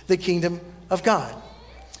the kingdom of God.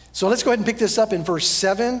 So let's go ahead and pick this up in verse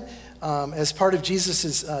 7 as part of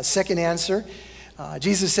Jesus' second answer.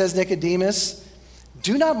 Jesus says, Nicodemus,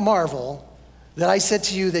 do not marvel that I said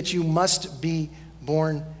to you that you must be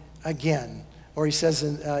born again. Or he says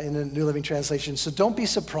in the New Living Translation, so don't be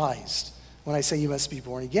surprised when I say you must be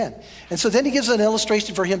born again. And so then he gives an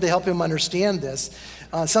illustration for him to help him understand this.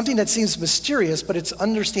 Something that seems mysterious, but it's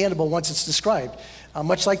understandable once it's described,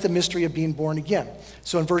 much like the mystery of being born again.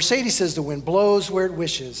 So in verse 8 he says, the wind blows where it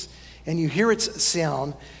wishes, and you hear its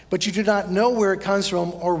sound, but you do not know where it comes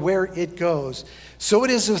from or where it goes. So it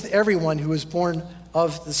is with everyone who is born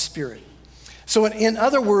of the Spirit. So in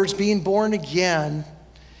other words, being born again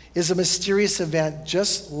is a mysterious event,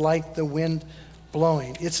 just like the wind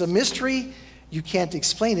blowing. It's a mystery. You can't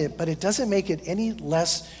explain it, but it doesn't make it any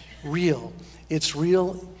less real. It's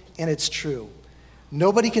real and it's true.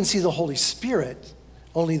 Nobody can see the Holy Spirit,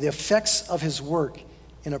 only the effects of his work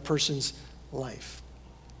in a person's life.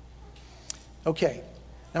 Okay,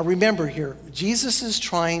 now remember here, Jesus is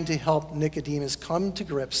trying to help Nicodemus come to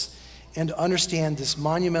grips and to understand this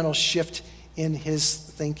monumental shift in his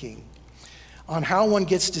thinking on how one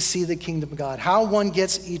gets to see the kingdom of God, how one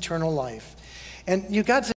gets eternal life. And you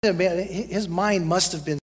got to admit, his mind must have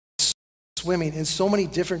been swimming in so many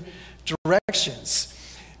different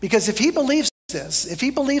directions. Because if he believes this, if he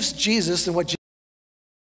believes Jesus and what Jesus,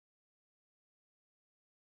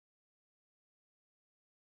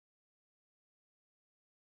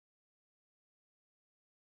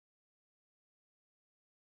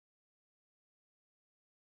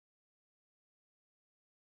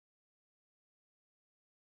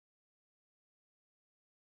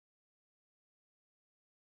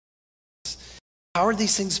 how are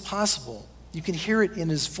these things possible? You can hear it in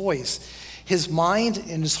his voice. His mind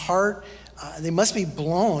and his heart, they must be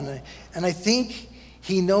blown. And I think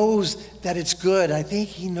he knows that it's good. I think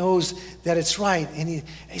he knows that it's right. And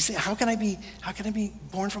he said, how can I be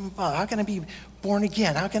born from above? How can I be born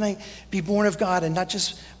again? How can I be born of God and not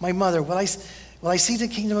just my mother? Will I see the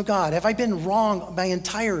kingdom of God? Have I been wrong my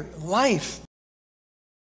entire life?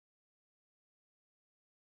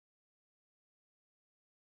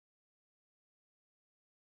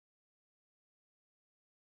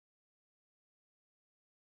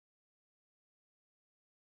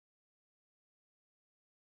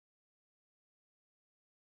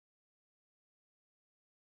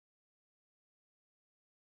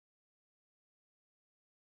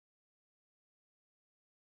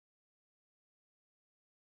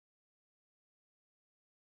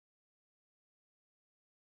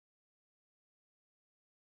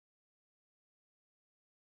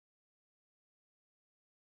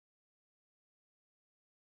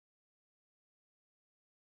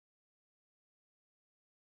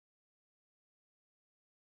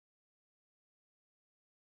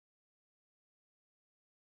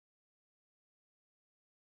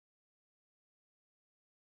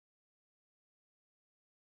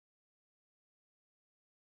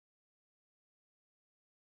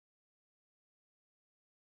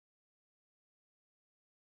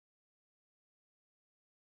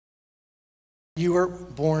 You were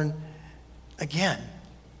born again.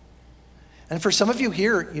 And for some of you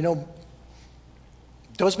here,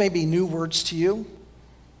 those may be new words to you.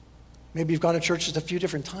 Maybe you've gone to church just a few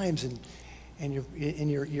different times and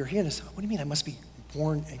you're hearing this. What do you mean I must be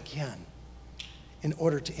born again in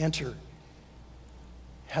order to enter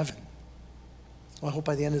heaven? Well, I hope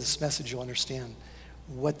by the end of this message you'll understand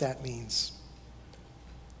what that means.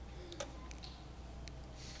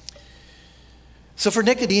 So for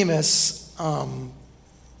Nicodemus,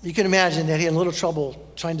 you can imagine that he had a little trouble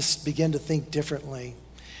trying to begin to think differently.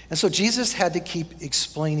 And so Jesus had to keep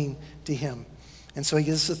explaining to him. And so he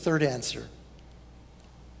gives us a third answer.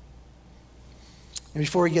 And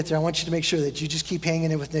before we get there, I want you to make sure that you just keep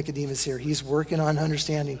hanging in with Nicodemus here. He's working on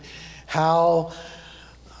understanding how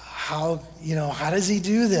does he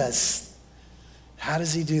do this? How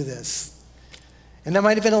does he do this? And that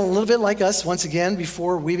might have been a little bit like us, once again,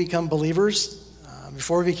 before we become believers.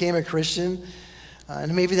 Before we became a Christian,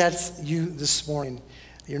 and maybe that's you this morning.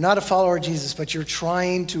 You're not a follower of Jesus, but you're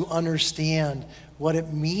trying to understand what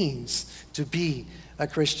it means to be a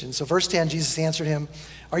Christian. So verse 10, Jesus answered him,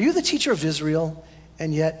 "Are you the teacher of Israel,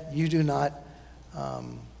 and yet you do not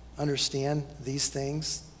understand these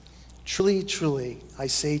things? Truly, truly, I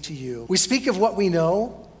say to you, we speak of what we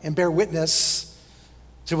know and bear witness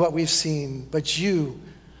to what we've seen, but you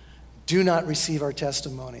do not receive our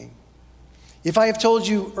testimony. If I have told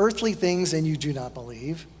you earthly things and you do not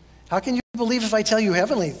believe, how can you believe if I tell you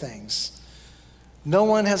heavenly things? No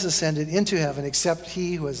one has ascended into heaven except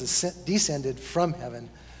he who has descended from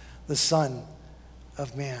heaven, the Son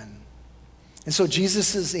of Man." And so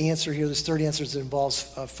Jesus' answer here, this third answer, involves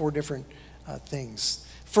four different things.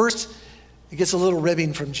 First, it gets a little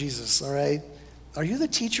ribbing from Jesus, all right? Are you the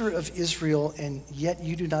teacher of Israel and yet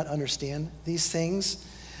you do not understand these things?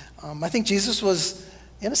 I think Jesus was,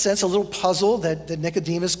 in a sense, a little puzzled that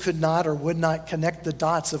Nicodemus could not or would not connect the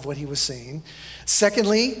dots of what he was saying.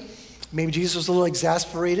 Secondly, maybe Jesus was a little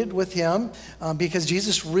exasperated with him because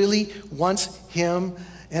Jesus really wants him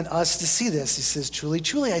and us to see this. He says, "Truly,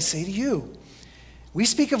 truly, I say to you, we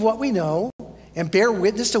speak of what we know and bear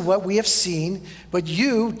witness to what we have seen, but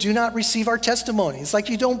you do not receive our testimony." It's like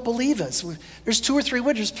you don't believe us. There's 2 or 3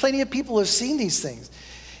 witnesses. Plenty of people have seen these things.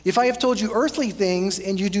 If I have told you earthly things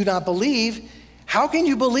and you do not believe, how can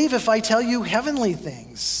you believe if I tell you heavenly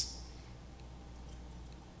things?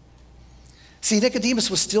 See, Nicodemus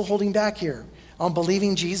was still holding back here on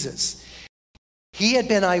believing Jesus. He had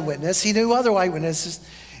been eyewitness. He knew other eyewitnesses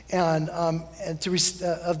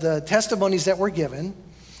of the testimonies that were given.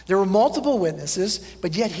 There were multiple witnesses,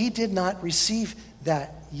 but yet he did not receive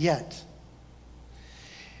that yet.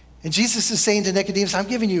 And Jesus is saying to Nicodemus, I'm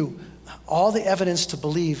giving you all the evidence to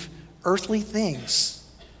believe earthly things,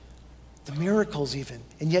 the miracles even,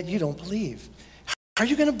 and yet you don't believe. How are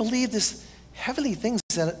you going to believe this heavenly things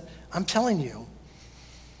that I'm telling you?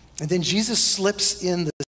 And then Jesus slips in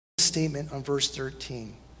the statement on verse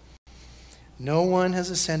 13. No one has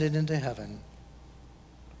ascended into heaven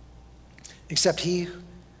except he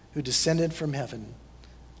who descended from heaven,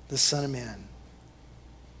 the Son of Man.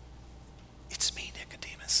 It's me,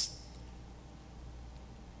 Nicodemus.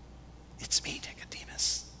 It's me,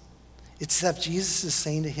 Nicodemus. It's that Jesus is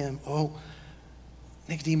saying to him, oh,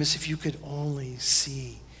 Nicodemus, if you could only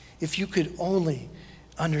see, if you could only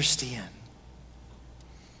understand.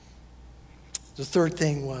 The third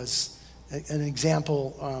thing was an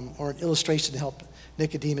example or an illustration to help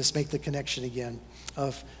Nicodemus make the connection again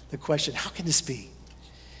of the question, how can this be?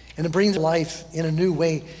 And it brings life in a new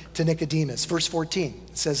way to Nicodemus. Verse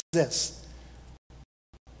 14 says this,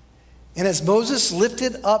 and as Moses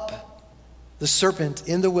lifted up the serpent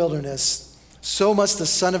in the wilderness, so must the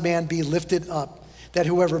Son of Man be lifted up, that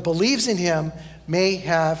whoever believes in him may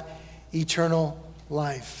have eternal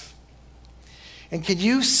life. And can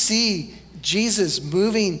you see Jesus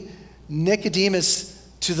moving Nicodemus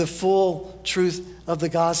to the full truth of the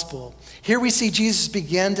gospel? Here we see Jesus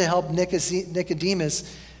begin to help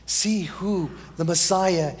Nicodemus see who the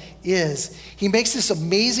Messiah is. He makes this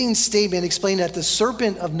amazing statement explaining that the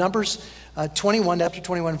serpent of Numbers 21, chapter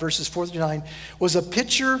 21, verses 4 through 9, was a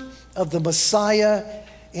picture of the Messiah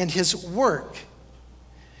and his work.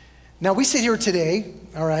 Now, we sit here today,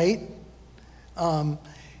 all right, and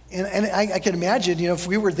I can imagine, if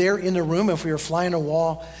we were there in the room, if we were flying a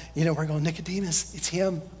wall, we're going, Nicodemus, it's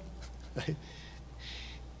him. Right?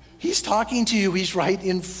 He's talking to you. He's right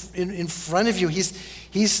in front of you.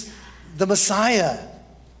 He's the Messiah.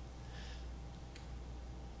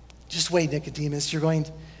 Just wait, Nicodemus. You're going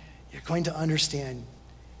to understand.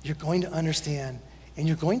 You're going to understand, and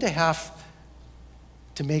you're going to have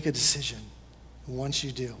to make a decision once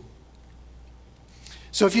you do.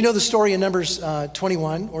 So if you know the story in Numbers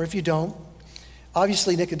 21, or if you don't,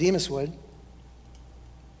 obviously Nicodemus would.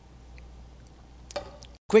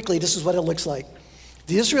 Quickly, this is what it looks like.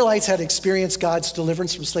 The Israelites had experienced God's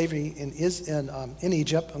deliverance from slavery in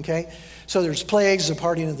Egypt, okay? So there's plagues, the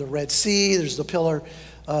parting of the Red Sea, there's the pillar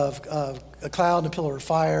of a cloud and a pillar of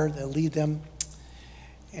fire that lead them.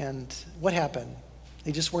 And what happened?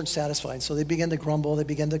 They just weren't satisfied. So they began to grumble, they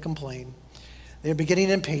began to complain. They were getting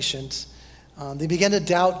impatient. They began to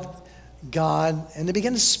doubt God, and they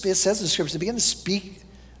began to, it says in the scriptures, they began to speak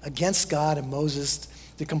against God and Moses,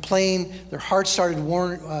 to complain. Their hearts started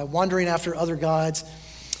wandering after other gods.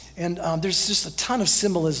 And there's just a ton of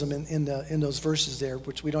symbolism in those verses there,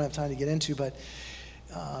 which we don't have time to get into. But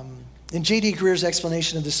in J.D. Greer's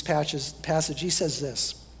explanation of this passage, he says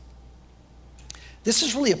this. This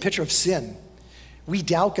is really a picture of sin. We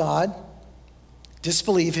doubt God,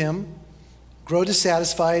 disbelieve him, grow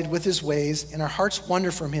dissatisfied with his ways, and our hearts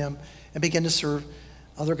wander from him and begin to serve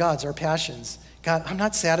other gods, our passions. God, I'm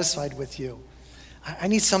not satisfied with you. I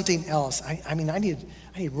need something else. I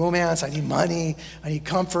need romance, I need money, I need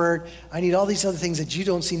comfort, I need all these other things that you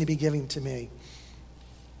don't seem to be giving to me.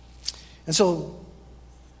 And so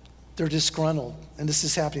they're disgruntled, and this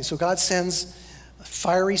is happening. So God sends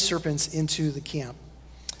fiery serpents into the camp.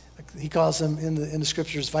 He calls them in the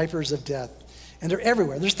scriptures vipers of death. And they're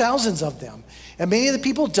everywhere. There's thousands of them. And many of the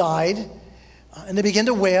people died, and they began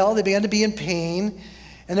to wail, they began to be in pain,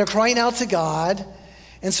 and they're crying out to God.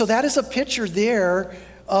 And so that is a picture there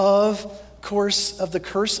of the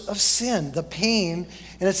curse of sin, the pain,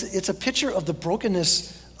 and it's a picture of the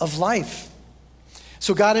brokenness of life.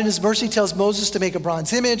 So God in his mercy tells Moses to make a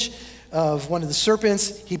bronze image of one of the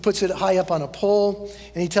serpents. He puts it high up on a pole,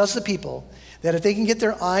 and he tells the people that if they can get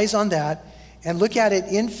their eyes on that and look at it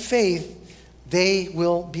in faith, they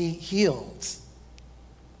will be healed.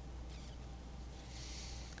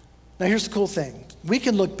 Now here's the cool thing. We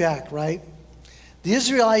can look back, right? The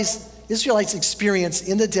Israelites' experience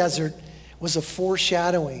in the desert was a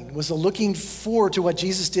foreshadowing, was a looking forward to what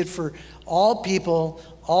Jesus did for all people,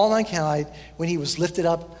 all mankind, when he was lifted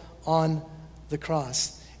up on the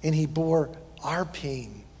cross. And he bore our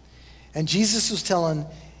pain. And Jesus was telling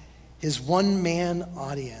his one-man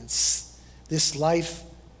audience this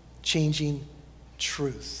life-changing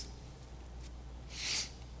truth.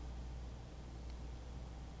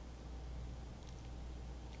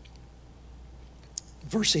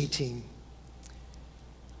 Verse 18.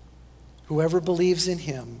 Whoever believes in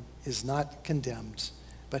him is not condemned,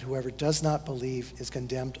 but whoever does not believe is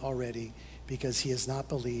condemned already, because he has not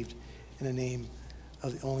believed in the name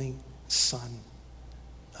of the only Son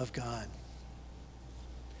of God.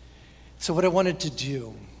 So what I wanted to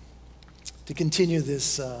do to continue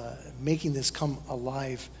this, making this come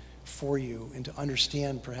alive for you and to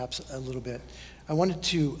understand perhaps a little bit, I wanted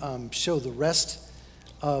to show the rest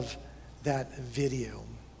of that video.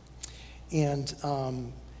 And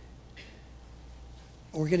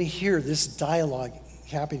we're going to hear this dialogue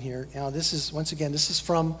happen here. Now, this is, once again, this is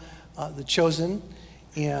from The Chosen,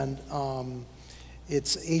 and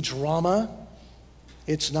it's a drama.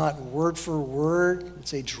 It's not word for word.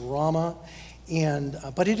 It's a drama, and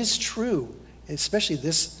but it is true, especially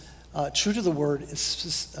this, true to the word,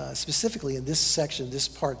 specifically in this section, this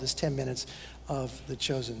part, this 10 minutes of The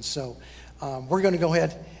Chosen. So we're going to go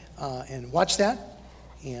ahead and watch that,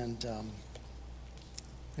 and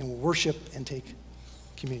we'll worship and take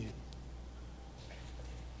communion.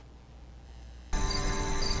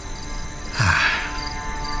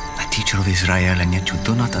 A teacher of Israel, and yet you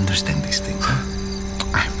do not understand these things, huh?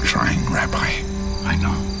 I'm trying, Rabbi. I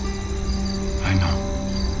know.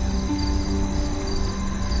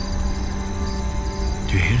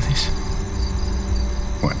 Do you hear this?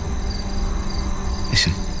 What?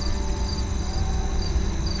 Listen.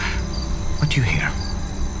 What do you hear?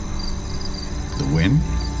 The wind?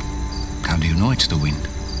 How do you know it's the wind?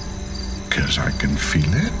 'Cause I can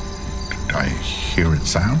feel it. I hear it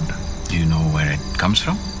sound. Do you know where it comes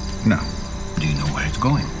from? No. Do you know where it's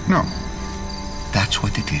going? No. That's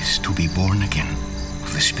what it is to be born again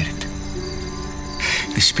of the Spirit.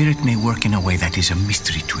 The Spirit may work in a way that is a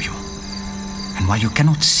mystery to you. And while you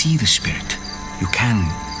cannot see the Spirit, you can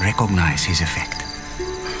recognize his effect.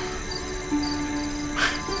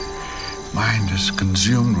 Mind is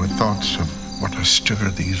consumed with thoughts of what a stir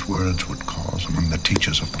these words would cause among the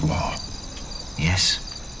teachers of the law. Yes,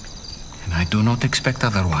 and I do not expect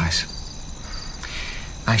otherwise.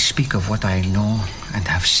 I speak of what I know and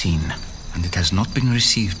have seen, and it has not been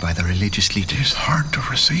received by the religious It leaders. is hard to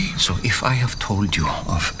receive. So if I have told you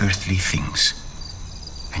of earthly things,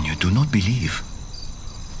 and you do not believe,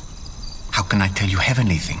 how can I tell you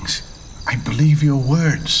heavenly things? I believe your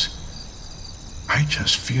words. I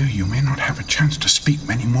just fear you may not have a chance to speak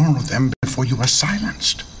many more of them before you are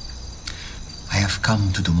silenced. I have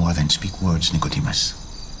come to do more than speak words, Nicodemus.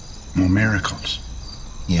 More miracles.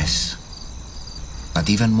 Yes, but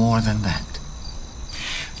even more than that.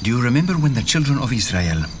 Do you remember when the children of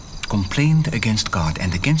Israel complained against God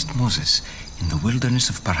and against Moses in the wilderness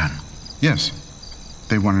of Paran? Yes.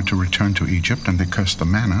 They wanted to return to Egypt, and they cursed the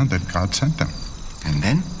manna that God sent them. And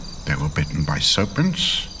then? They were bitten by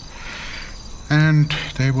serpents, and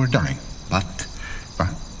they were dying. But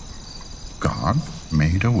But God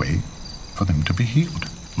made a way for them to be healed.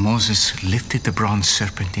 Moses lifted the bronze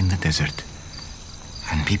serpent in the desert,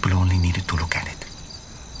 and people only needed to look at it.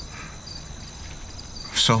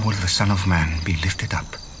 So will the Son of Man be lifted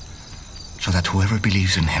up, so that whoever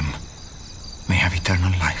believes in him may have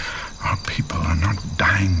eternal life. Our people are not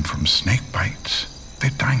dying from snake bites. They're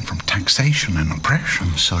dying from taxation and oppression.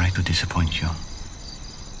 I'm sorry to disappoint you,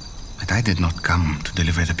 but I did not come to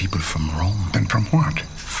deliver the people from Rome. Then from what?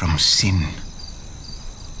 From sin.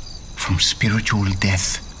 From spiritual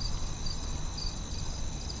death.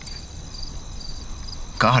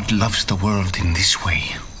 God loves the world in this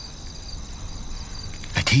way,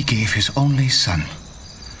 that he gave his only Son,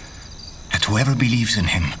 that whoever believes in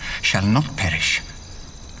him shall not perish,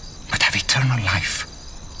 but have eternal life.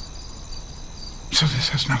 So this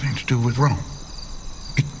has nothing to do with Rome.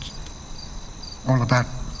 It's all about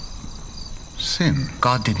sin.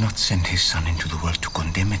 God did not send his Son into the world to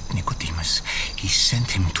condemn it, Nicodemus. He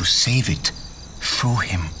sent him to save it through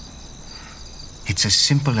him. It's as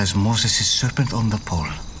simple as Moses' serpent on the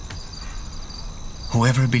pole.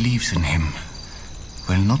 Whoever believes in him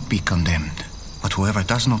will not be condemned, but whoever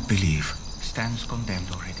does not believe stands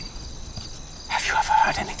condemned already. Have you ever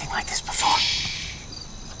heard anything like this before?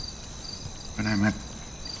 When I met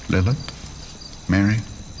Lilith, Mary,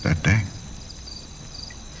 that day,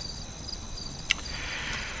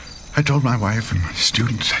 I told my wife and my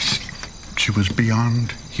students she was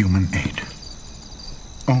beyond human aid.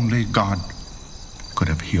 Only God could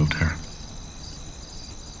have healed her.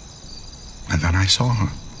 And then I saw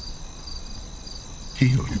her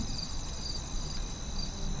healed.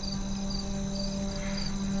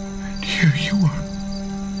 And here you are,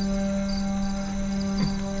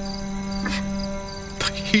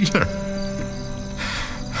 the healer.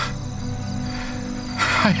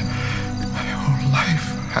 My whole life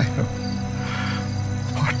I have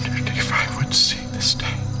wondered if I would see this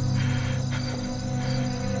day.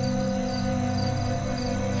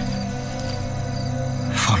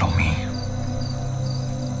 Follow me,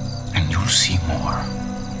 and you'll see more.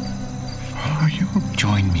 Follow you?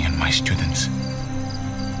 Join me and my students.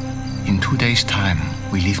 In 2 days' time,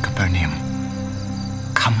 we leave Capernaum.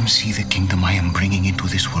 Come see the kingdom I am bringing into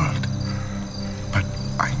this world. But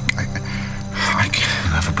I can't.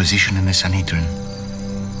 You have a position in the Sanhedrin.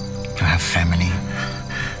 You have family.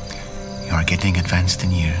 You are getting advanced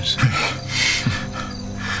in years.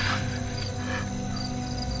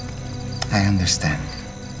 I understand.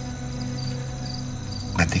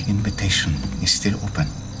 But the invitation is still open.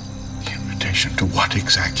 The invitation to what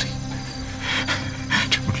exactly?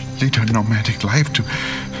 To lead a nomadic life, to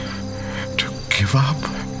give up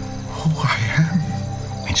who I am.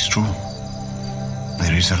 It's true.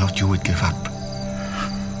 There is a lot you would give up.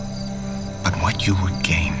 But what you would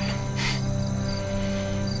gain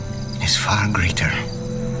is far greater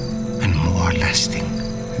and more lasting.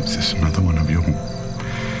 Is this another one of your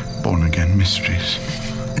born-again mysteries?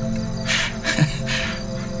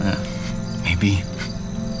 Maybe.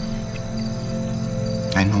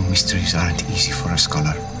 I know mysteries aren't easy for a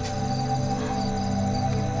scholar.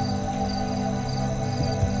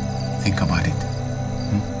 Think about it.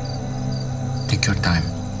 Take your time.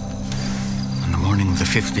 On the morning of the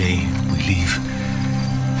 5th day, we leave,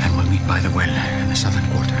 and we'll meet by the well in the southern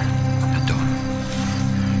quarter at dawn.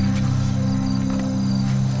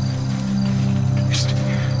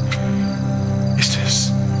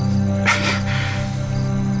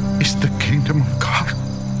 Is the kingdom of God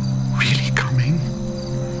really coming?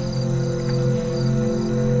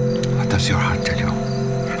 What does your heart tell you?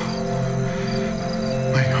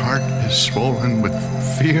 My heart is swollen with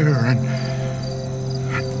fear and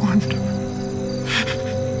wonder.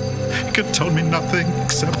 It can tell me nothing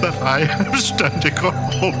except that I am standing on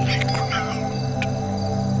holy ground.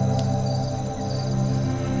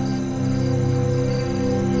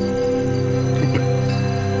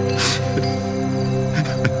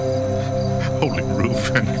 Holy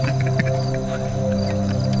Reuben.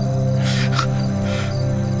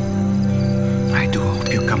 I do hope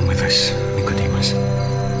you come with us, Nicodemus.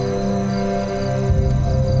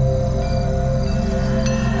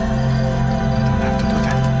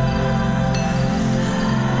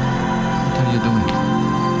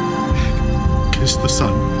 Kiss the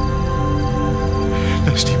Son,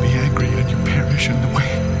 lest he be angry and you perish in the way.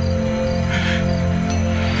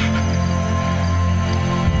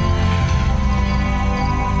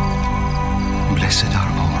 Blessed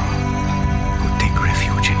are all who take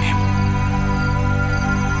refuge in him.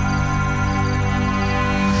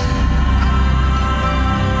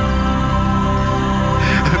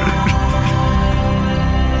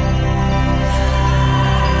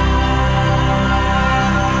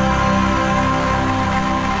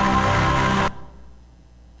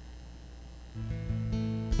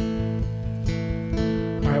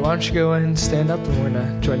 Why don't you go ahead and stand up, and we're going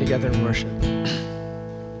to join together in worship.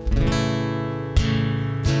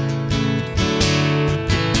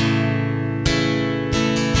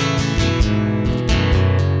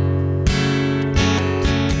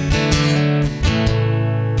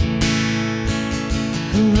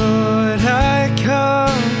 Lord, I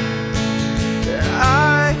come,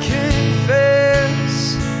 I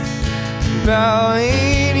confess,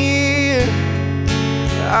 bowing here,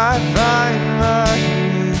 I find my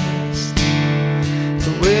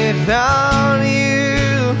without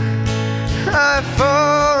you, I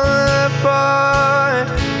fall apart.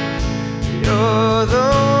 You're the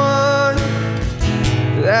one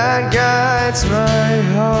that guides my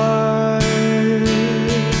heart.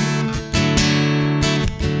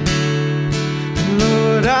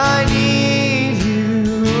 Lord, I need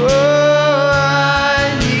you. Oh,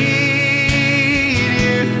 I need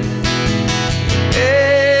you.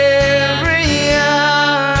 Every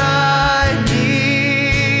hour I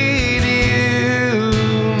need you.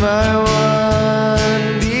 My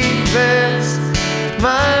one defense,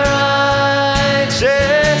 my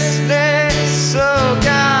righteousness. Oh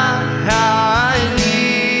God, how I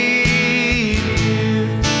need you.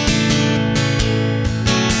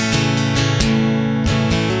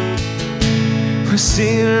 Where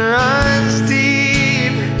sin runs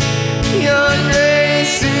deep, your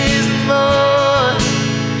grace is more.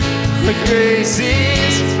 Where grace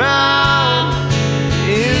is found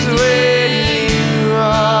is where you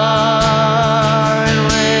are. And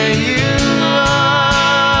where you are,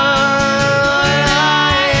 Lord,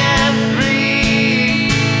 I am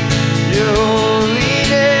free. Your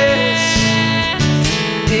holiness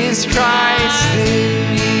is Christ in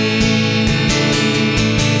me.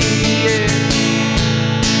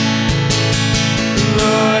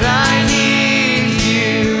 Lord, I need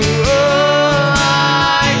you. Oh,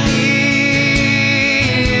 I need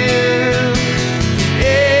you.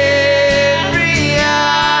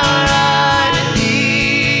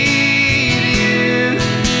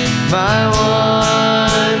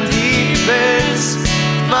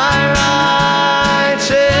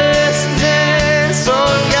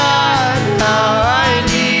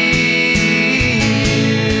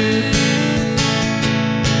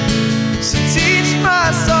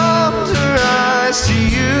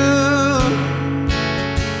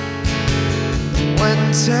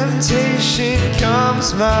 temptation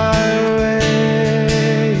comes my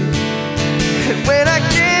way, and when I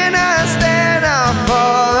cannot stand, I'll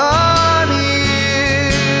fall on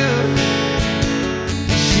you.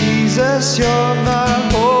 Jesus, you're my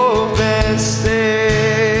hope and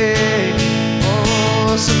stay.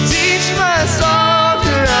 Oh, so teach my soul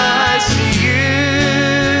to rise to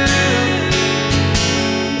you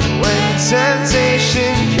when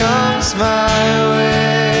temptation comes my way.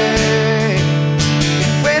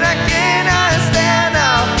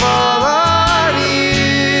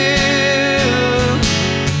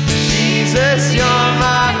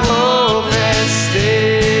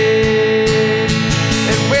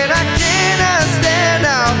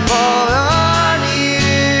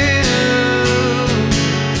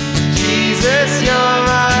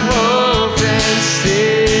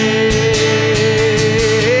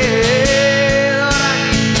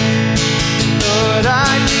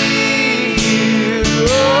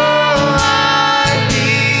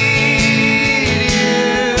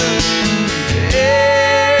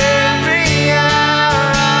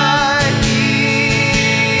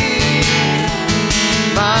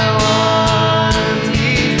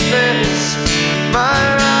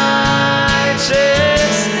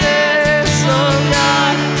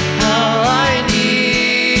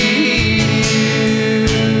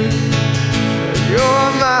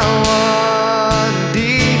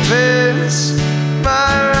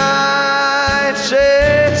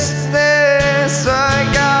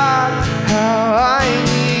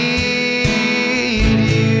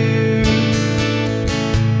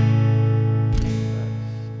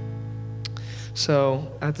 So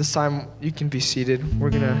at this time, you can be seated. We're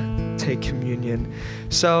going to take communion.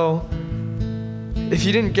 So if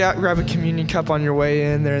you didn't grab a communion cup on your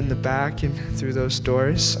way in, they're in the back and through those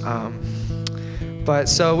doors. But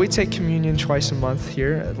so we take communion twice a month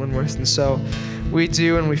here at Linworth. And so we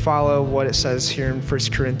do, and we follow what it says here in 1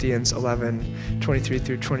 Corinthians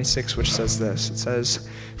 11:23-26, which says this. It says,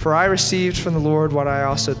 "For I received from the Lord what I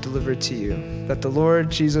also delivered to you, that the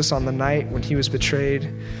Lord Jesus on the night when he was betrayed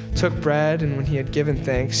took bread, and when he had given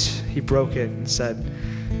thanks, he broke it and said,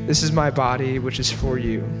 'This is my body, which is for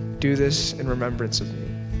you. Do this in remembrance of me.'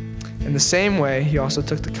 In the same way, he also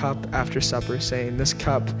took the cup after supper, saying, 'This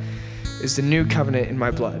cup is the new covenant in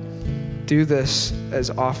my blood. Do this as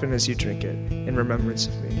often as you drink it in remembrance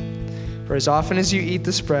of me. For as often as you eat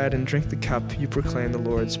this bread and drink the cup, you proclaim the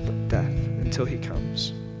Lord's death until he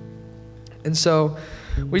comes.'" And so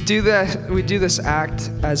we do this act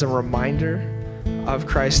as a reminder of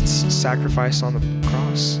Christ's sacrifice on the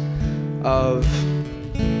cross, of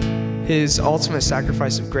his ultimate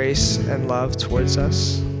sacrifice of grace and love towards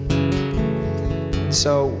us. And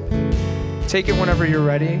so take it whenever you're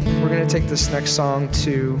ready. We're going to take this next song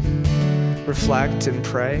to reflect and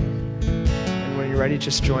pray. And when you're ready,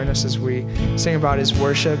 just join us as we sing about his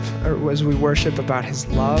worship, or as we worship about his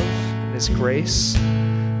love and his grace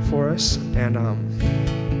for us. And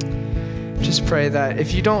just pray that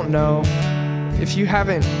if you don't know, if you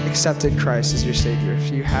haven't accepted Christ as your Savior,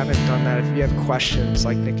 if you haven't done that, if you have questions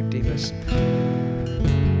like Nicodemus,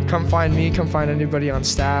 come find me, come find anybody on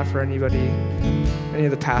staff or any of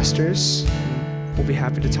the pastors. We'll be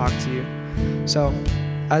happy to talk to you. So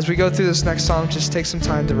as we go through this next song, just take some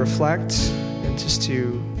time to reflect and just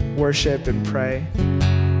to worship and pray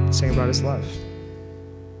and sing about his love.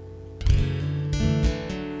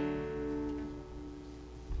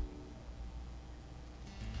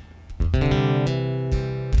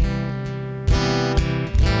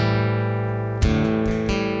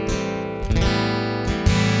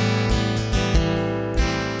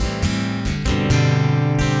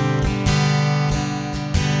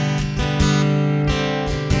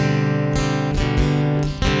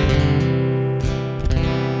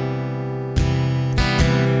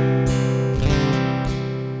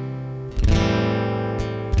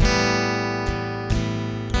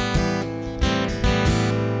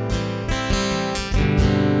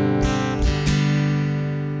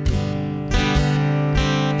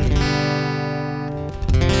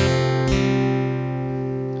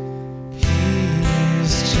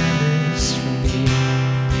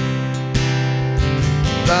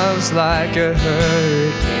 Like a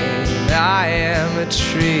hurricane, I am a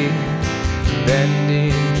tree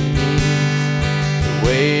bending beneath the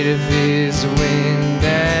weight of his wind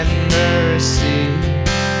and mercy.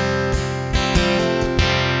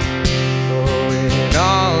 Oh, and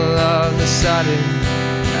all of a sudden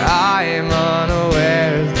I am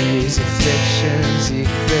unaware of these afflictions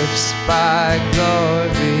eclipsed by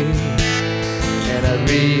glory, and I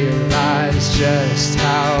realize just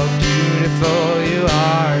how beautiful you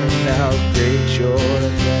are and how great your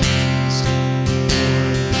affections for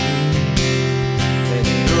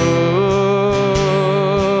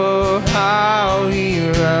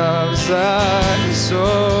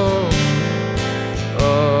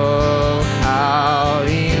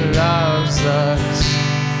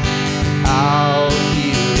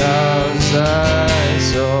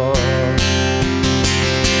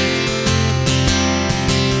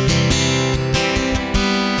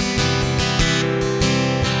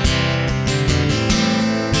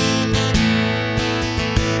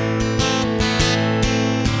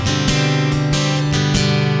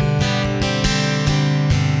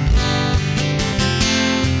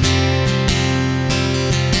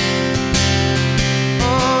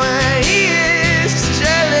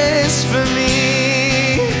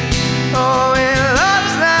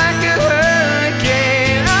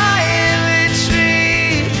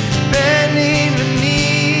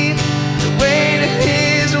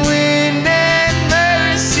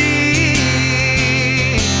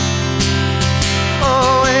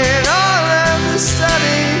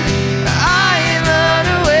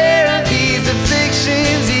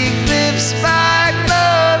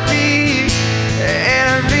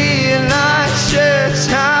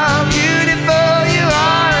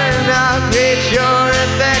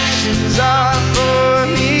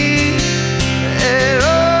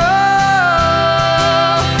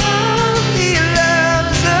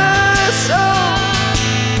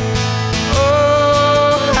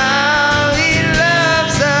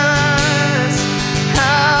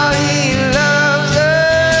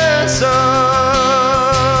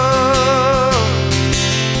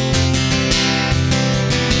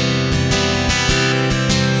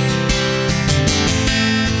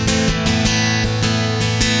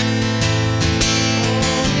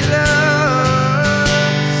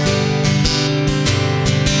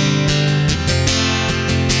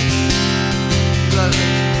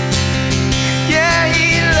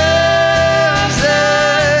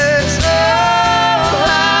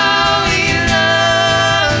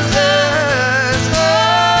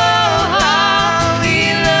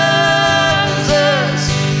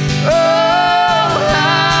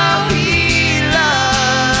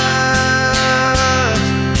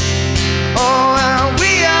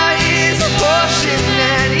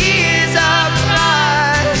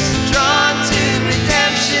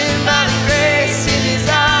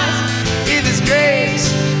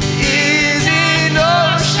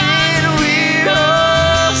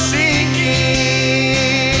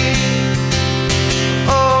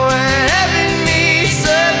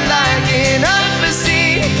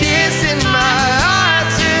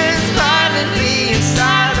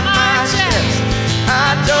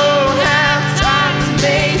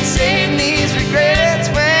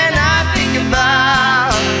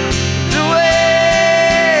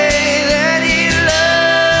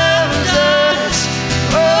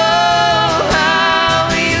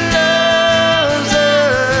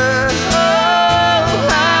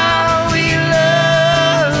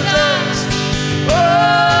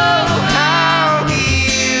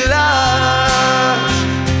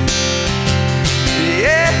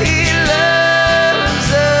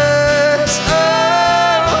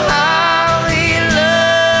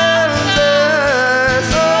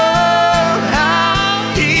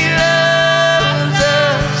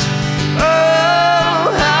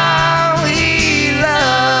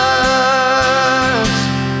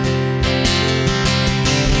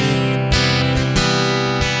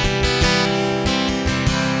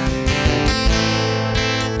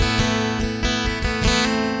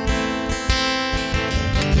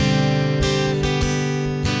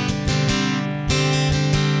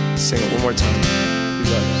sing it one more time.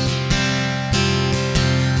 He loves.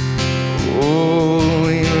 Oh,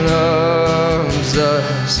 he loves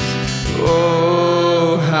us.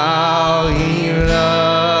 Oh, how he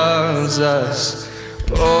loves us.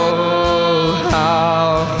 Oh,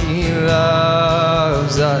 how he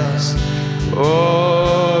loves us.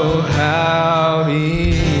 Oh, how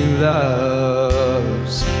he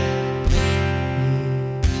loves.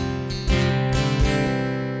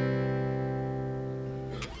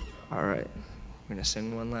 All right, we're gonna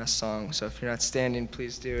sing one last song. So if you're not standing,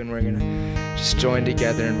 please do, and we're gonna just join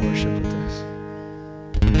together and worship with us.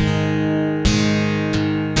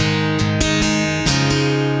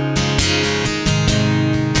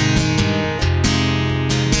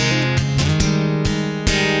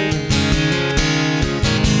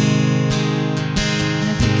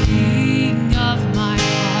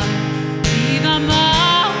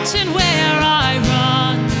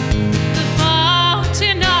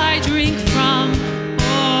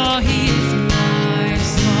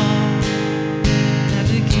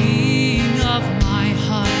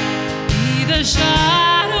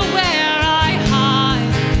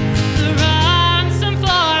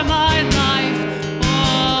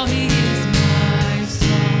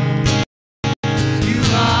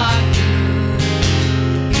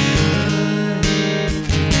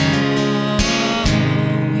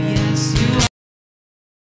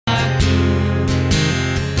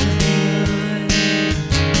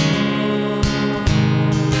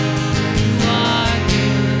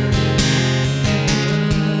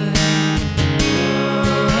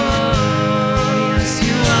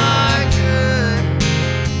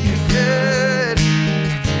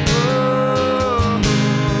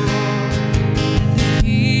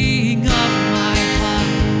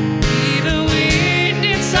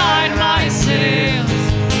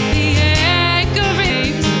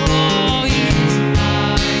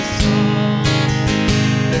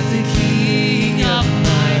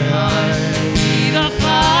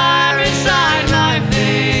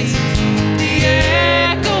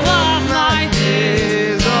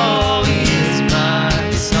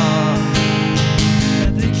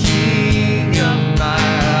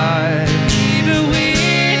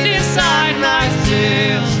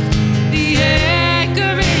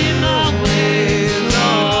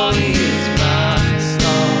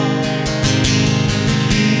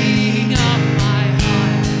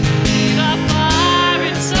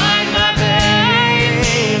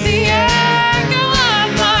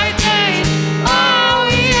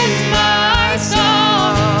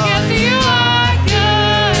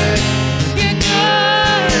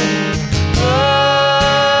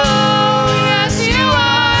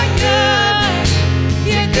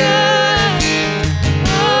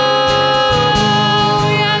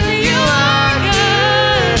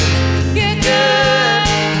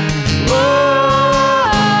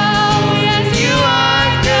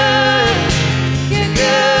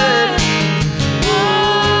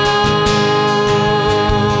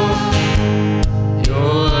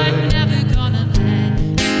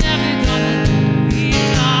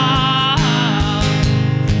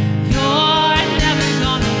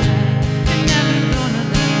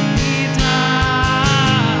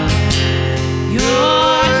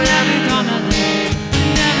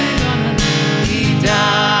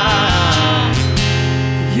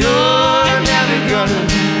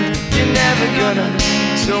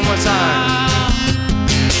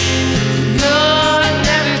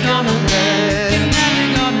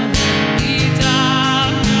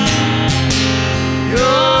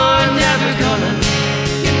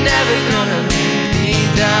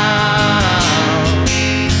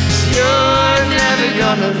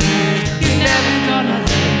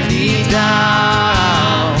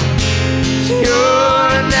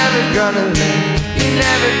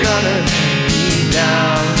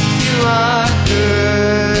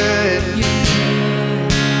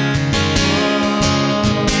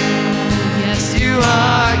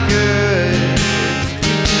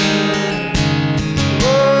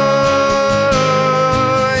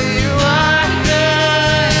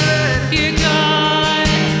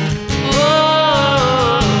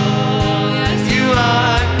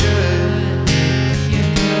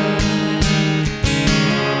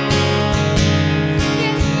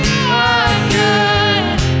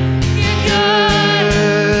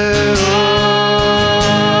 Good.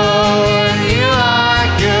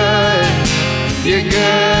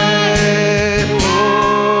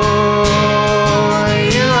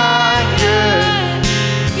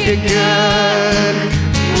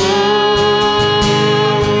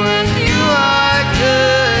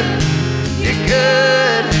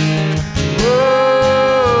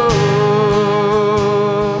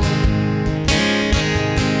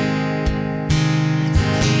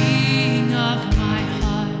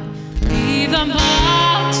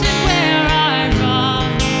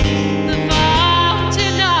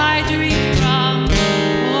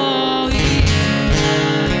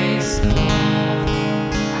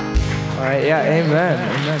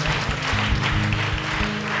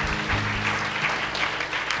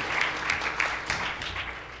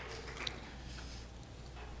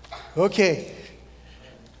 Okay.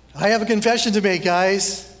 I have a confession to make,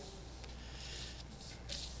 guys.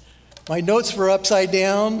 My notes were upside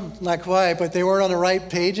down, not quite, but they weren't on the right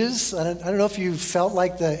pages. I don't know if you felt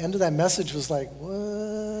like the end of that message was like,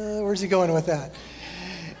 where's he going with that?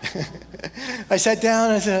 I sat down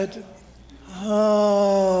and I said,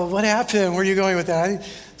 oh, what happened? Where are you going with that?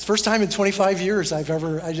 It's the first time in 25 years I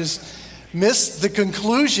just missed the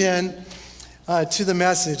conclusion to the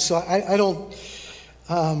message. So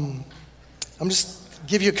I'm just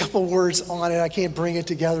give you a couple words on it. I can't bring it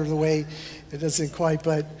together the way it doesn't quite,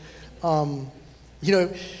 but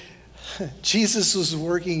Jesus was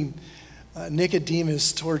working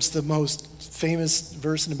Nicodemus towards the most famous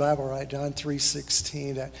verse in the Bible, right? John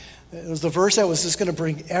 3:16. It was the verse that was just going to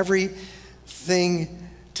bring everything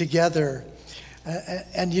together.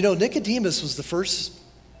 And Nicodemus was the first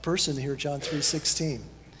person to hear John 3:16.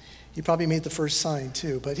 He probably made the first sign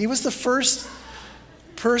too, but he was the first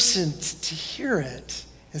person to hear it.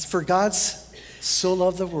 It's for God's so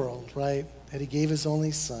loved the world, right? That he gave his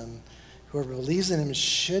only son. Whoever believes in him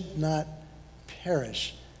should not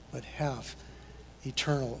perish, but have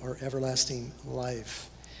eternal or everlasting life.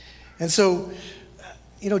 And so,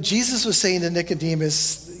 Jesus was saying to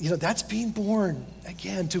Nicodemus, that's being born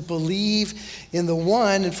again, to believe in the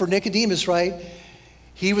one. And for Nicodemus, right,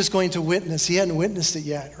 he was going to witness. He hadn't witnessed it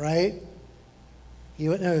yet, right?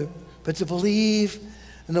 But to believe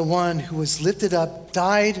in the one who was lifted up,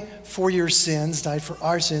 died for your sins, died for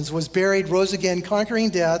our sins, was buried, rose again, conquering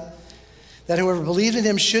death, that whoever believed in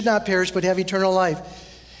him should not perish but have eternal life.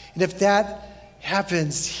 And if that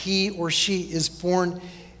happens, he or she is born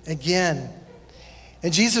again.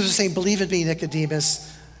 And Jesus was saying, believe in me,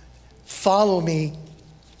 Nicodemus. Follow me,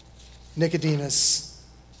 Nicodemus.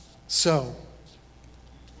 So,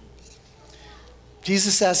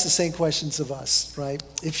 Jesus asked the same questions of us, right?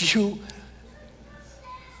 If you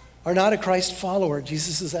are not a Christ follower,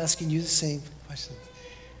 Jesus is asking you the same question.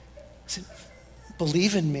 He said,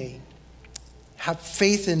 believe in me. Have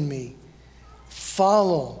faith in me.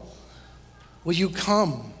 Follow. Will you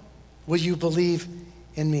come? Will you believe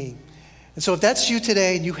in me? And so if that's you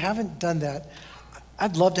today and you haven't done that,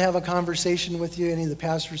 I'd love to have a conversation with you. Any of the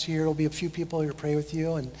pastors here, there'll be a few people here to pray with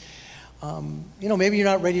you. And, maybe you're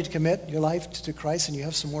not ready to commit your life to Christ and you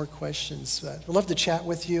have some more questions. I'd love to chat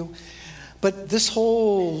with you. But this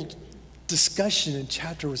whole discussion and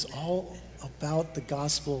chapter was all about the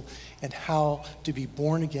gospel and how to be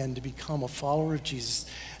born again, to become a follower of Jesus,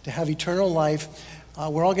 to have eternal life.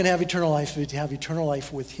 We're all going to have eternal life, but to have eternal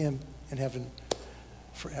life with him in heaven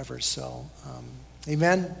forever. So,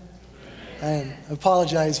 amen? And I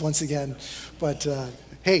apologize once again, but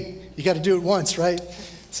hey, you got to do it once, right?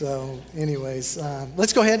 So anyways,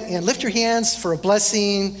 let's go ahead and lift your hands for a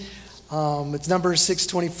blessing. It's number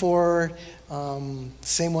 624,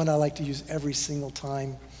 same one I like to use every single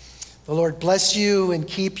time. The Lord bless you and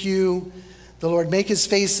keep you. The Lord make his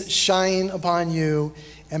face shine upon you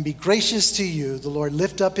and be gracious to you. The Lord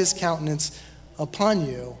lift up his countenance upon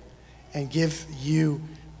you and give you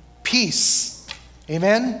peace.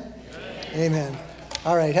 Amen? Amen.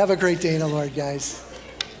 All right, have a great day in the Lord, guys.